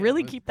shit.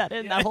 Really keep that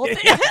in, that whole thing.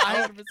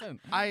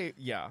 100%.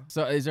 Yeah.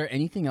 So is there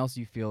anything else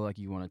you feel like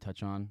you want to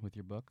touch on with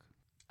your book?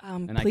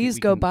 Please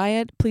go buy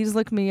it. Please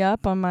look me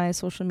up on my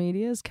social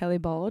medias, Kelly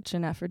Balch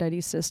and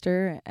Aphrodite's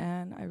sister.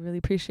 And I really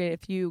appreciate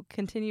if you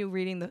continue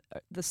reading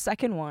the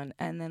second one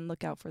and then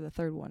look out for the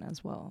third one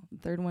as well. The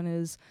third one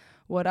is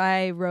what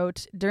I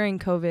wrote during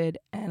COVID,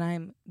 and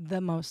I'm the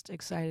most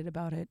excited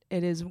about it.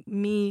 It is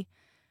me,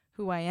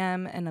 who I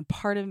am, and a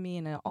part of me,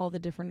 and all the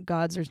different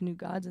gods. There's new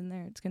gods in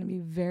there. It's going to be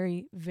a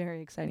very,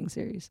 very exciting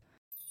series.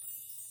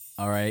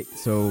 All right,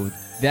 so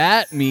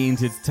that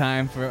means it's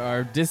time for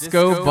our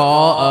Disco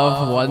Ball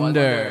of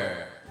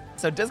Wonder.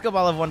 So Disco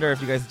Ball of Wonder,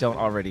 if you guys don't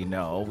already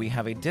know, we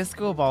have a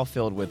disco ball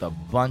filled with a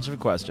bunch of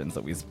questions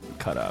that we've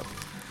cut up.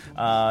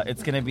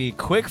 It's going to be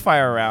quick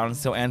fire round,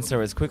 so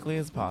answer as quickly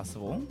as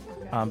possible.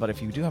 But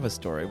if you do have a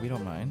story, we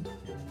don't mind.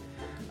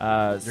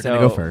 You're going to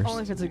go first.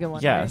 Only if it's a good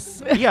one.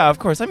 Yes. Right? Yeah, of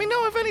course. I mean,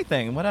 no, if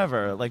anything,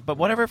 whatever. But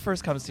whatever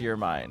first comes to your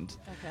mind.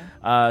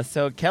 Okay.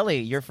 So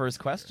Kelly, your first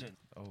question.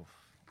 Oh,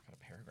 got a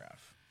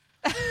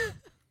paragraph.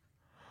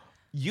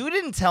 You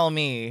didn't tell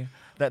me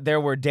that there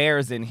were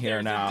dares in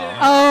here now.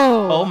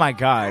 Oh my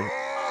God.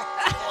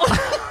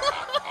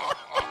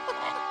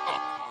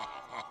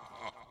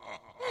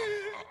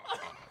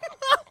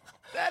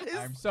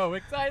 I'm so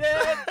excited.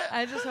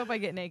 I just hope I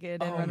get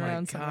naked and Oh run my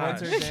around God. somewhere.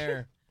 What's her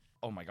dare?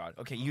 Oh my God.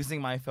 Okay,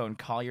 using my phone,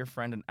 call your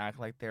friend and act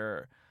like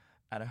they're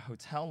at a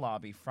hotel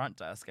lobby front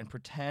desk and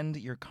pretend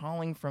you're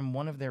calling from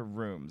one of their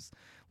rooms.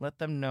 Let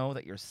them know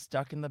that you're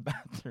stuck in the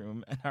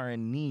bathroom and are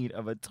in need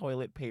of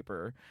toilet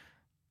paper.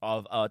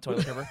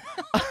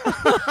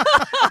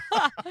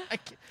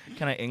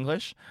 Can I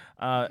English?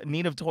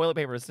 Need of toilet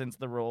paper since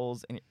the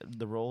rolls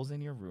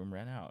in your room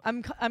ran out.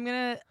 I'm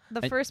gonna.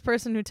 The first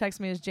person who texts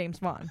me is James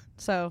Vaughn.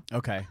 So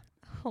Okay.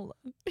 hold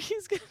on.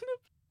 He's gonna.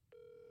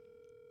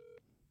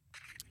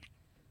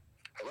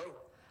 Hello?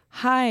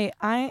 Hi,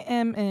 I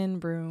am in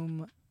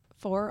room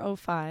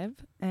 405,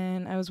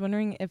 and I was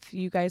wondering if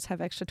you guys have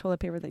extra toilet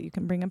paper that you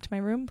can bring up to my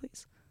room,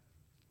 please.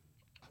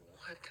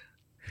 What?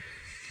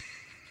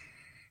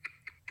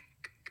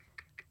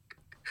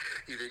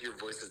 You think your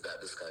voice is that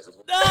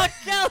disguisable?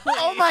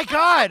 Oh my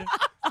God!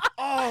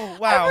 Oh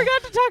wow! I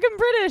forgot to talk in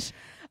British.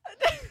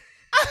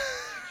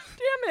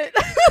 Damn it.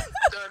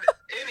 Done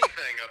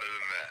anything other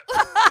than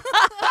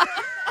that.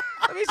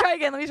 Let me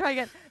try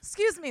again.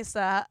 Excuse me,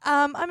 sir.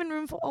 I'm in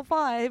room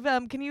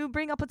 405. Can you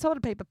bring up a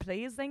toilet paper,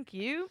 please? Thank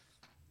you.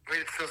 Wait,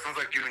 it still sounds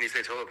like you when you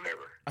say toilet paper.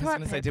 I was Toilet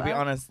gonna say, to be paper.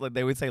 honest, like,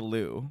 they would say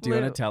Lou. Do you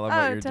want Lou. to tell him Oh,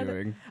 what you're tell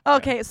doing?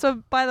 Okay,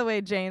 so by the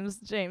way, James,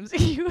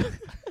 you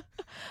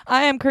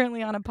I am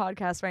currently on a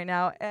podcast right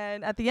now,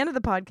 and at the end of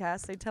the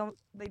podcast, they tell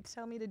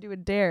me to do a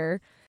dare,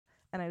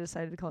 and I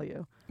decided to call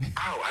you.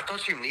 Oh, I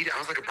thought you needed. I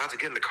was like about to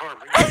get in the car.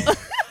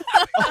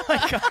 Oh my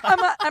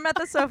God! I'm at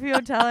the Sophie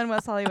Hotel in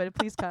West Hollywood.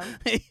 Please come.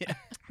 Yeah.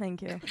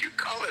 Thank you. You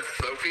call it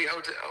Sophie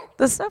Hotel?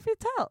 The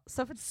Sofitel.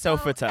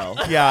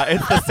 Sofitel. Yeah,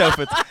 it's the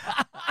Sofitel.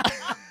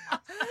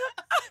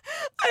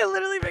 I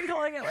literally been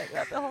calling it like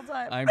that the whole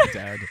time. I'm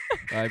dead.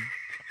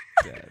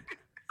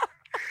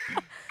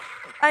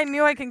 I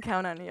knew I can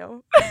count on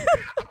you.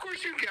 Of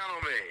course you can count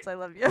on me. I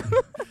love you.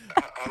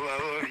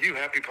 I love you.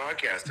 Happy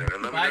podcasting.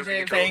 And let me Bye, know if you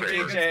James. get Thank toilet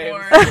you,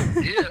 paper.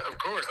 James. Yeah, of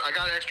course. I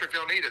got extra if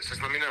y'all need it.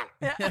 Just let me know.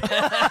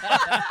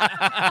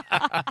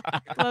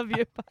 Love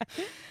you.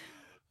 Bye.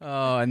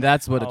 Oh, and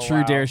that's what a true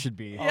wow. dare should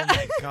be. Oh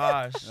my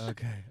gosh!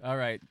 Okay. All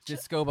right.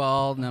 Disco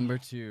ball number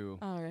 2.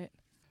 All right.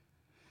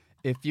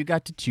 If you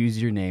got to choose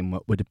your name,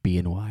 what would it be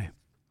and why?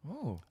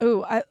 Oh,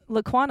 Ooh,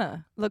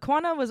 Laquana.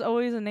 Laquana was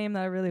always a name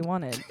that I really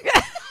wanted.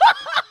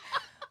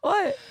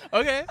 What?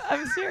 Okay.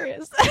 I'm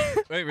serious.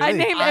 Wait, really? I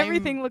named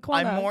everything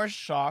Laquana. I'm more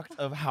shocked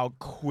of how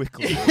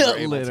quickly you were able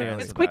to Literally.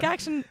 answer It's quick that.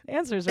 action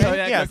answers, right? Oh,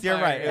 yeah, Yes, quick you're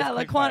fire. right. Yeah,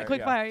 It's Laquana,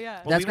 quick fire,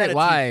 yeah. Well, That's we had great. a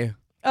Why?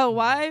 Oh,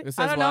 why? It says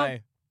I don't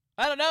why.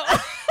 I don't know.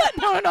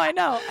 No, I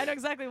know. I know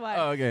exactly why.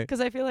 Oh, okay. Because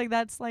I feel like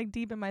that's like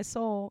deep in my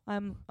soul.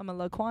 I'm a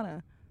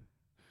Laquana.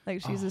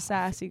 Like she's a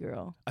sassy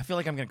girl. I feel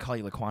like I'm gonna call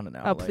you Laquana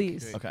now. Oh, like-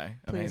 please. Okay.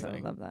 Please, I Amazing.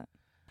 would love that.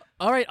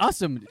 All right.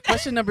 Awesome.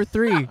 Question number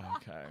 3. Okay.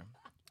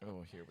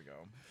 Oh, here we go.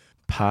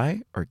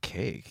 Pie or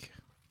cake?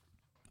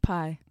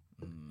 Pie.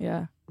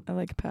 Yeah, I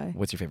like pie.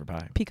 What's your favorite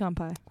pie? Pecan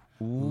pie.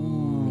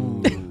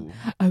 Ooh.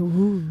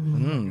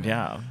 Oh.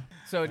 Yeah.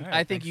 So right, I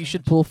think thanks you so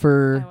should much. pull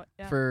for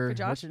Yeah, for for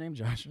Josh? what's your name,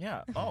 Josh?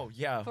 Yeah. Oh,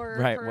 yeah. For,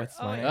 right. for- What's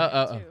oh, my? yeah.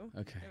 Oh, two.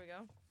 okay. There we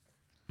go.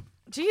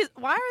 Jeez,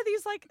 why are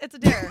these like? It's a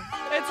dare.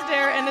 It's a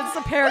dare, and it's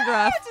a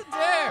paragraph. It's a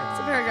dare. It's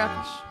a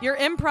paragraph. Your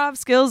improv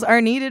skills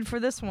are needed for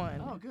this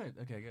one. Oh, good.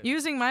 Okay, good.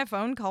 Using my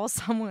phone, call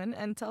someone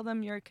and tell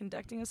them you're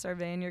conducting a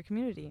survey in your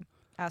community.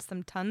 Ask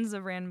them tons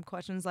of random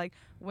questions like,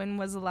 when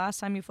was the last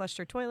time you flushed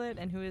your toilet,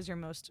 and who is your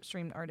most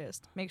streamed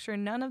artist? Make sure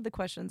none of the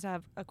questions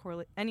have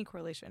any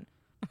correlation.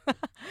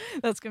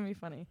 That's going to be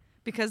funny,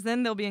 because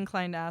then they'll be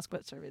inclined to ask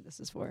what survey this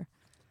is for.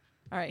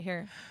 All right,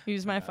 here.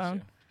 Use my phone.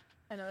 you.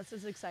 I know, this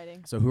is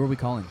exciting. So who are we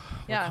calling?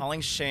 Yeah. We're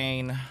calling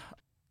Shane.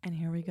 And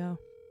here we go.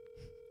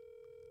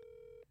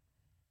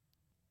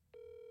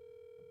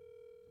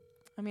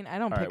 I mean, I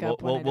don't All pick right,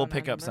 up when I we'll don't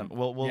pick have up some. number.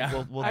 We'll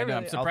Yeah. we'll I I'll really-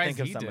 I'm think surprised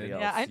of he somebody did.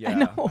 else. Yeah, I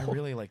know. I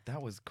really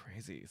that was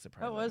crazy.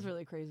 Surprising. That was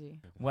really crazy.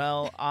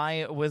 Well,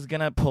 I was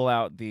gonna pull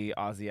out the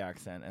Aussie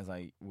accent as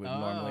I would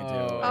normally do.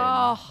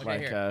 Oh. and, Okay,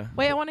 here.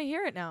 Wait, I want to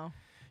hear it now.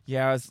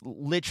 Yeah, I was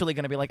literally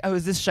going to be like, "Oh,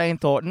 is this Shane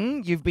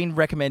Thornton? You've been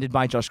recommended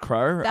by Josh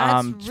Crow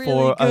That's for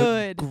really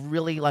a good.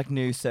 really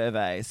new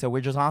survey. So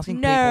we're just asking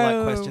people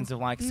No. questions of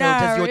so No,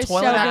 does your it's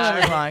toilet so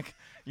actually good.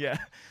 yeah?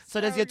 So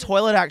does your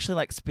toilet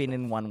actually spin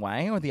in one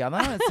way or the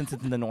other since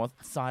it's in the north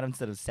side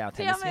instead of south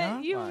Damn hemisphere?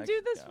 it, you Like,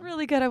 do this yeah.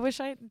 really good. I wish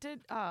I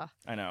did. I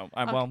know.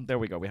 Okay. Well, there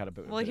we go. We had a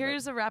bit. Well,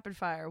 here's a rapid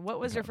fire. What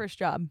was your Okay. first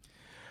job?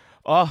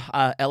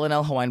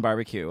 L&L Hawaiian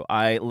Barbecue.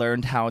 I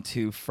learned how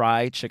to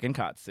fry chicken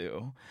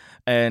katsu.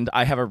 And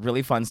I have a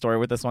really fun story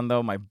with this one,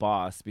 though. My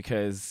boss,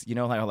 because you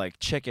know how like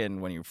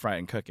chicken, when you fry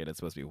and cook it, it's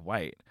supposed to be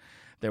white.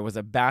 There was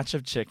a batch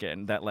of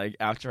chicken that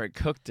after I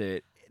cooked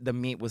it, the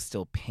meat was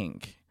still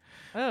pink.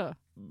 Oh.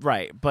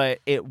 Right. But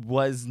it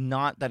was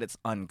not that it's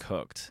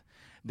uncooked.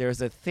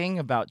 There's a thing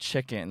about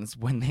chickens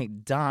when they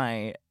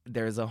die,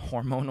 there's a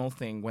hormonal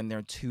thing when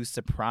they're too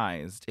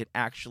surprised. It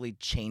actually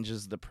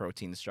changes the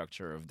protein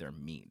structure of their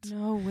meat.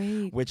 No,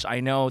 wait. Which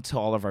I know to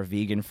all of our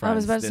vegan friends, I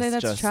was about to say this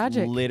that's just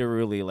tragic.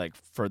 literally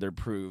further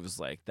proves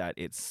that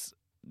it's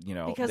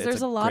Because it's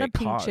there's a lot great of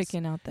pink cause.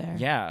 chicken out there.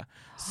 Yeah.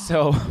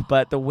 So,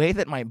 but the way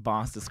that my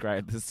boss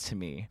described this to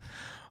me,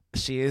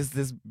 she is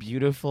this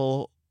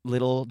beautiful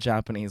little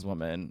Japanese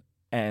woman.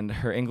 And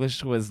her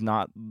English was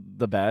not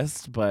the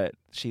best, but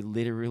she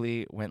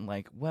literally went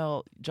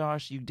well,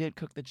 Josh, you did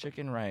cook the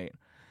chicken right.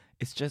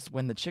 It's just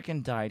when the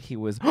chicken died, he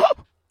was...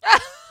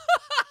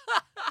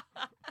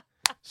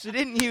 She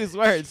didn't use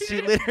words.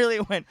 She literally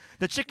went,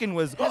 the chicken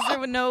was... Is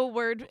there no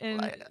word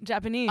in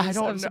Japanese I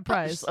don't of know.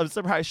 surprise? I'm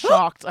surprised,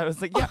 shocked. I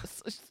was like,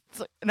 yes.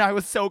 And I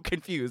was so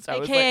confused. I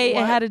was AKA,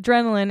 like, it had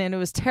adrenaline and it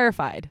was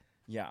terrified.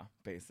 yeah,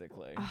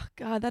 basically. Oh,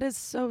 God, that is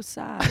so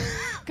sad.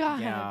 God.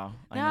 Yeah,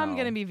 I Now I'm know.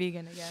 going to be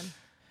vegan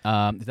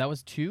again. That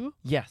was 2?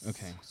 Yes.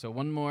 Okay, so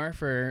one more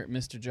for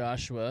Mr.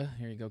 Joshua.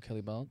 Here you go,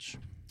 Kelly Balch.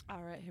 All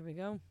right, here we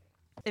go.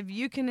 If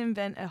you can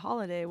invent a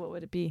holiday, what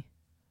would it be?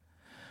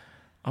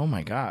 Oh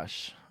my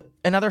gosh.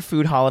 Another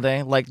food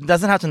holiday.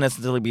 Doesn't have to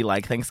necessarily be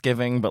like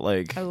Thanksgiving, but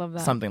I love that.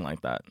 something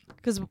like that.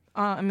 Because,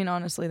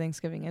 honestly,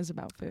 Thanksgiving is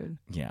about food.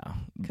 Yeah.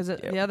 Because Yeah.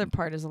 the other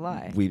part is a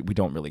lie. We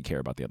don't really care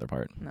about the other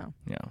part. No.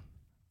 Yeah.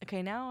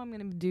 Okay, now I'm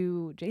going to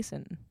do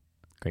Jason.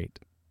 Great.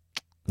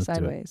 Let's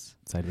do it.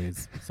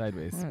 Sideways.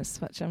 Sideways. I'm going to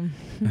switch him.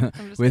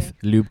 With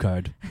lube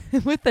card.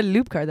 With the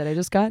loop card that I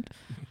just got.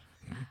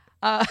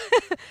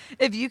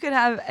 If you could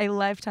have a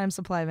lifetime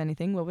supply of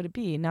anything, what would it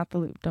be? Not the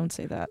loop. Don't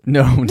say that.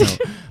 No.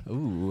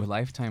 Ooh,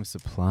 lifetime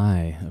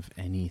supply of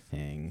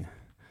anything.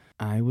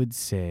 I would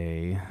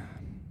say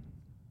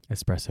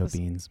espresso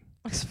beans.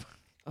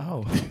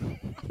 Oh.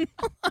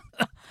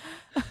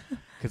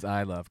 Because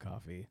I love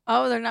coffee.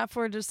 Oh, they're not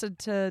for just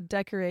to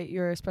decorate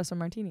your espresso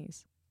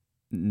martinis.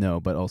 No,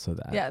 but also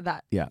that. Yeah,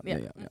 that. Yeah.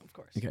 Of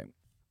course. Okay.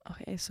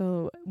 Okay,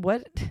 so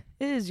what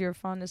is your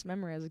fondest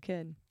memory as a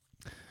kid?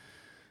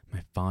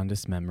 My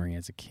fondest memory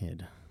as a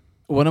kid.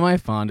 One of my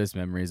fondest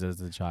memories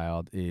as a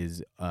child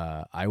is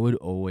I would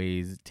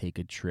always take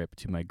a trip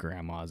to my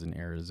grandma's in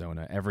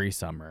Arizona every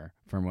summer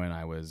from when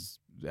I was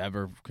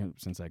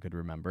since I could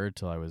remember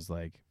till I was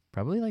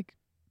probably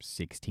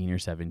 16 or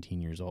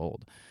 17 years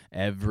old.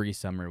 Every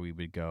summer we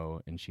would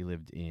go, and she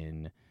lived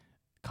in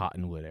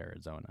Cottonwood,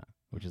 Arizona,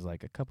 which is a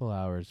couple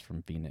hours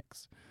from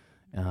Phoenix.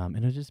 And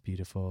it was just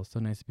beautiful. So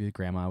nice to be with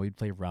grandma. We'd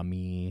play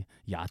rummy,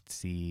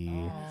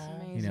 Yahtzee,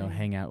 That's amazing.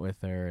 hang out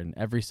with her, and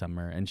every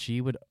summer. And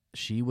she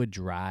would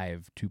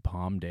drive to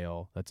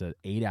Palmdale. That's an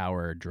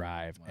 8-hour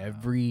drive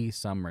every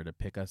summer to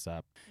pick us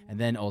up, and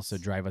then also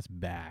drive us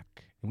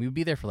back. And we would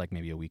be there for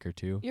maybe a week or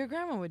two. Your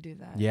grandma would do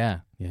that. Yeah.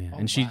 Oh,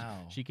 And she wow.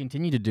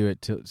 continued to do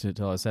it till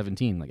I was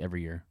 17,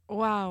 every year.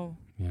 Wow.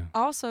 Yeah.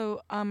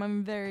 Also,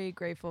 I'm very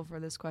grateful for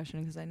this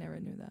question because I never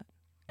knew that.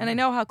 And I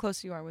know how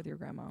close you are with your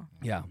grandma.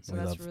 Yeah. So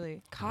that's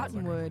really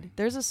Cottonwood.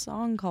 There's a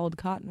song called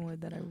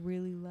Cottonwood that I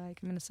really like.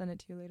 I'm going to send it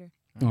to you later.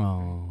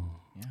 Oh.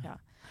 Yeah.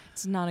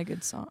 It's not a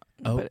good song,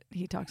 Oh. but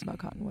he talks about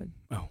Cottonwood.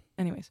 Oh.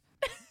 Anyways.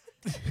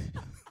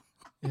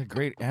 Yeah,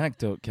 great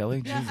anecdote,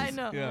 Kelly. Yeah, Jesus. I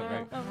know. Yeah,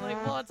 right. I'm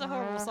well, it's a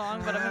horrible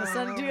song, but I'm going to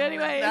send it to you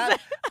anyways.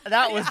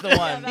 That was the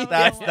one.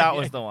 that was the That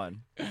was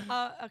one. the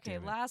one. Okay,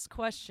 Damn it. last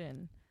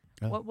question.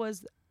 Oh. What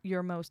was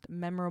your most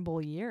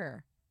memorable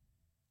year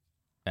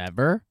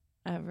Ever?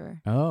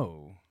 ever?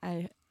 Oh.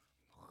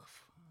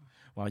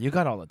 Wow, you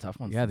got all the tough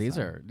ones. Yeah, this these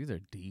time. are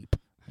deep.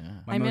 Yeah.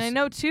 My I mean, I most-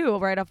 know two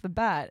right off the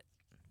bat.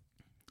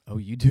 Oh,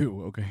 you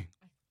do? Okay.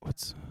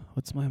 What's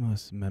my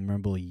most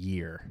memorable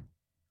year?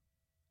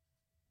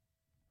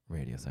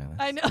 Radio silence.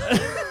 I know.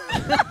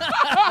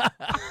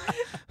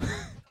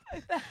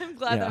 I'm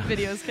glad Yeah. that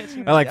video is catching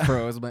I me. like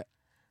froze, but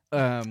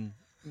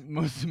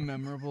most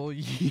memorable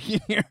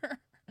year.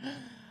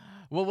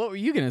 Well, what were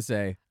you gonna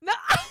say? No.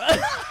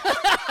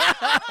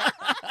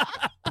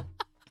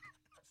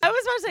 I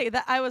was about to say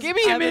that I was. Give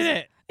me I a was-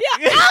 minute.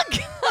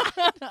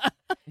 Yeah.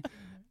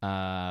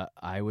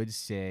 I would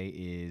say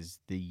is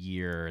the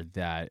year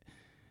that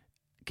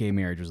gay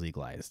marriage was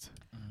legalized.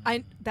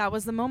 That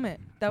was the moment.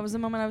 That was the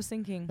moment I was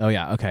thinking. Oh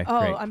yeah. Okay. Oh,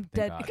 great. I'm Thank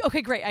dead. God.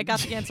 Okay, great. I got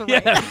the answer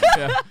Yeah. right.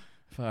 Yeah.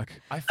 Fuck.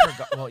 I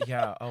forgot. Well,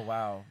 yeah. Oh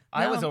wow.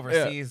 I was No.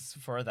 overseas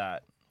for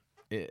that.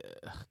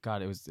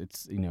 God,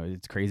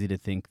 it's crazy to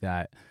think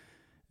that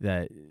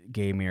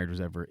gay marriage was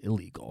ever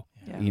illegal.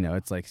 Yeah.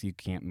 It's like you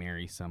can't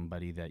marry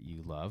somebody that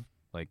you love,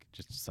 like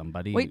just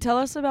somebody. Wait, tell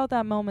us about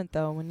that moment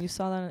though when you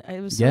saw that.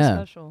 It was so Yeah.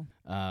 special.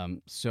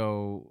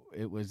 So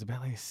it was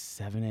about like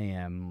 7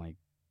 a.m. like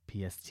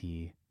PST.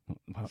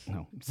 Well,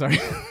 no, sorry.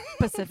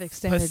 Pacific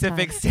Standard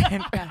Pacific Time.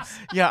 Standard. Yes.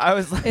 Yeah, I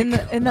was like, In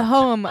the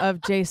home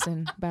of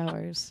Jason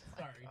Bowers,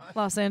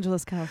 Los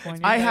Angeles,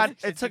 California.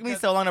 it took me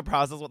so long to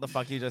process what the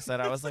fuck you just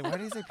said. I was like, why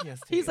did you say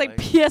PST? He's like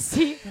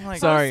PST. I'm like,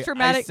 Sorry,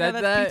 Post-traumatic. I said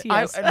no, that's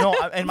that.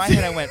 PTS. in my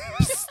head I went,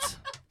 psst.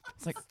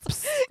 It's like,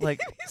 psst, like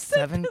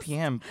 7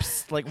 p.m.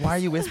 Psst, like, why are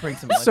you whispering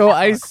to me? Like, So what the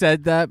I fuck?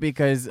 said that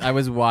because I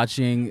was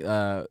watching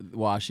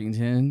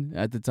Washington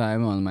at the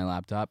time on my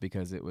laptop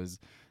because it was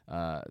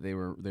they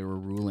were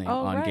ruling Oh,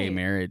 on gay right.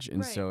 marriage,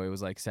 and Right. so it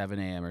was like 7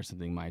 a.m. or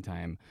something my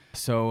time.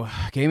 So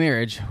gay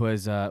marriage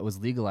was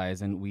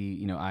legalized, and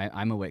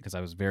I'm awake because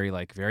I was very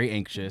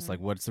anxious. Mm-hmm. Like,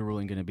 what's the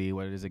ruling going to be?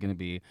 What is it going to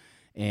be?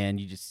 And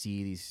you just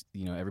see these,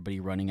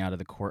 everybody running out of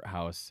the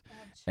courthouse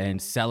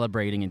and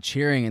celebrating and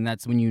cheering, and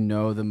that's when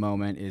the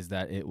moment is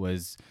that it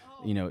was.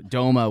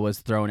 DOMA was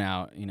thrown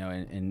out,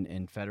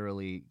 and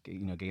federally,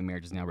 gay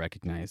marriage is now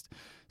recognized.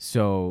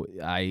 So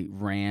I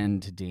ran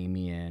to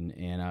Damien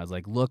and I was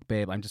like, "Look,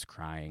 babe, I'm just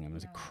crying. I'm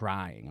just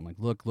crying. I'm like,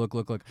 look. We're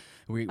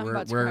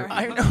about to we're.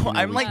 cry. I know.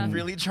 I'm we like can-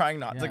 really trying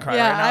not to Yeah. cry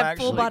Yeah, right now. I have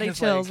Actually, full body 'cause,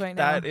 chills like, right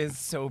now. That is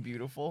so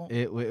beautiful.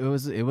 It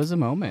was a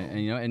moment,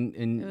 and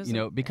It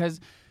was because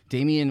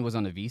Damien was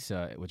on a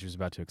visa which was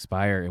about to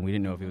expire, and we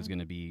didn't know if it was Mm-hmm. going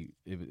to be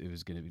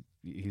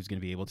he was going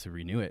to be able to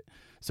renew it.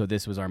 So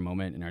this was our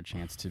moment and our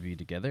chance to be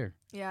together.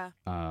 Yeah.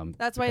 Um,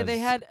 That's why they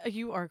because- had.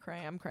 You are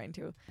crying. I'm crying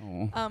too.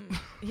 Oh.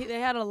 They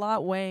had a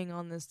lot weighing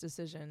on this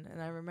decision,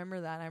 and I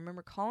remember that. I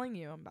remember calling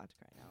you. I'm about to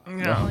cry now. I'm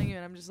Yeah. calling you,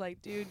 and I'm just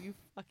like, dude, you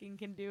fucking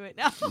can do it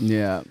now.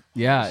 Yeah,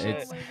 Oh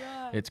it's my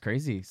God. it's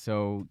crazy.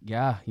 So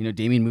yeah,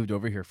 Damien moved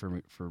over here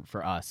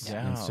for us,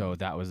 Yeah. and so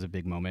that was a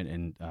big moment.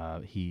 And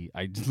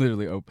I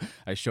literally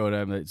I showed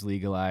him that it's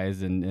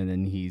legalized, and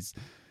then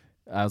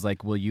I was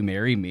like, "Will you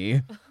marry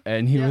me?"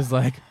 And he Yeah. was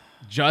like,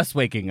 "Just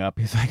waking up."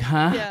 He's like,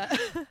 "Huh?" Yeah.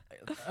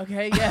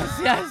 Okay.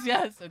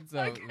 Yes. And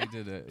so we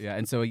did it. Yeah.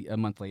 And so a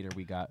month later,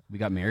 we got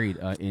married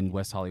in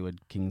West Hollywood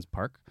Kings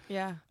Park,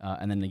 Yeah.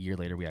 and then a year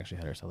later, we actually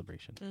had our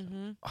celebration.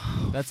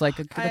 Mm-hmm. That's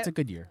a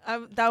good year.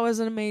 That was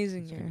an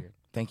amazing That's a good year. year.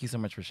 Thank you so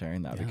much for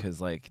sharing that Yeah.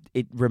 because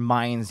it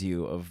reminds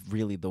you of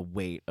really the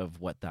weight of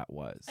what that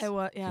was.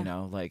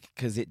 Yeah.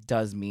 Because it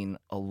does mean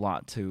a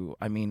lot to,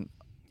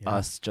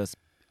 Yeah.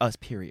 us,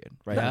 period,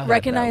 right? Yeah.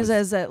 Recognize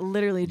as that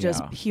literally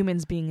just Yeah.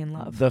 humans being in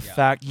love. The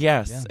fact,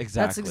 yes, Yeah.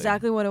 exactly. That's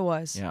exactly what it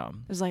was. Yeah. It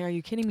was like, are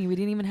you kidding me? We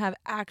didn't even have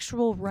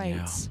actual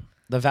rights.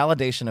 The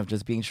validation of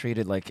just being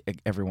treated like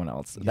everyone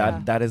else.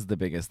 Yeah. That is the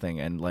biggest thing.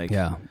 And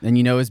Yeah, and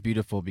it's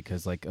beautiful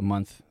because like a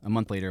month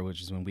later,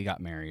 which is when we got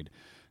married,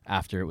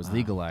 after it was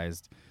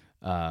legalized,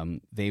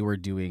 they were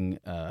doing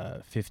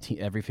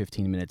every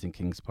 15 minutes in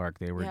Kings Park.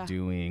 They were Yeah.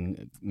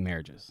 doing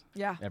marriages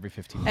Yeah. every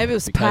 15 It minutes.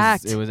 was because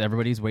packed. It was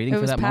everybody's waiting It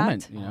for was that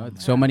packed.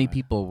 moment. So many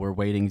people were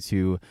waiting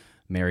to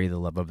marry the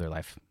love of their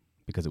life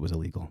because it was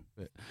illegal.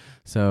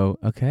 So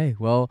okay,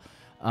 well,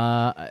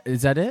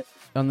 is that it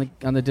on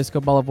the Disco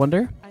Ball of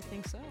Wonder? I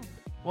think so.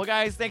 Well,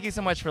 guys, thank you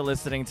so much for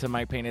listening to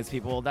My Pain Is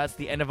People. That's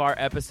the end of our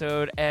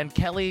episode. And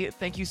Kelly,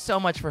 thank you so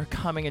much for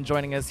coming and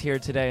joining us here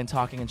today and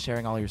talking and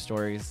sharing all your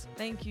stories.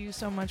 Thank you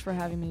so much for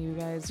having me, you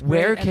guys.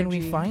 Where Great can we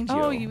energy. find you?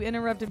 Oh, you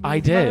interrupted me. I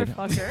did.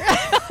 Motherfucker.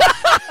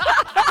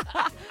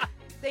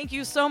 Thank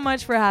you so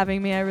much for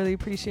having me. I really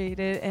appreciate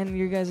it. And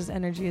your guys'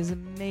 energy is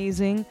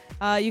amazing.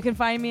 You can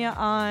find me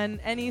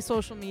on any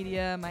social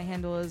media. My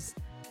handle is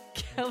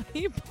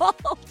Kelly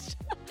Balch.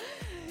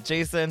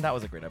 Jason, that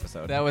was a great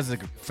episode. That was a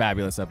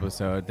fabulous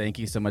episode. Thank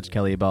you so much,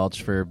 Kelly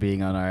Balch, for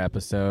being on our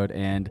episode.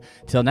 And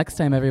till next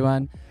time,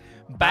 everyone.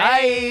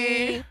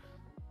 Bye.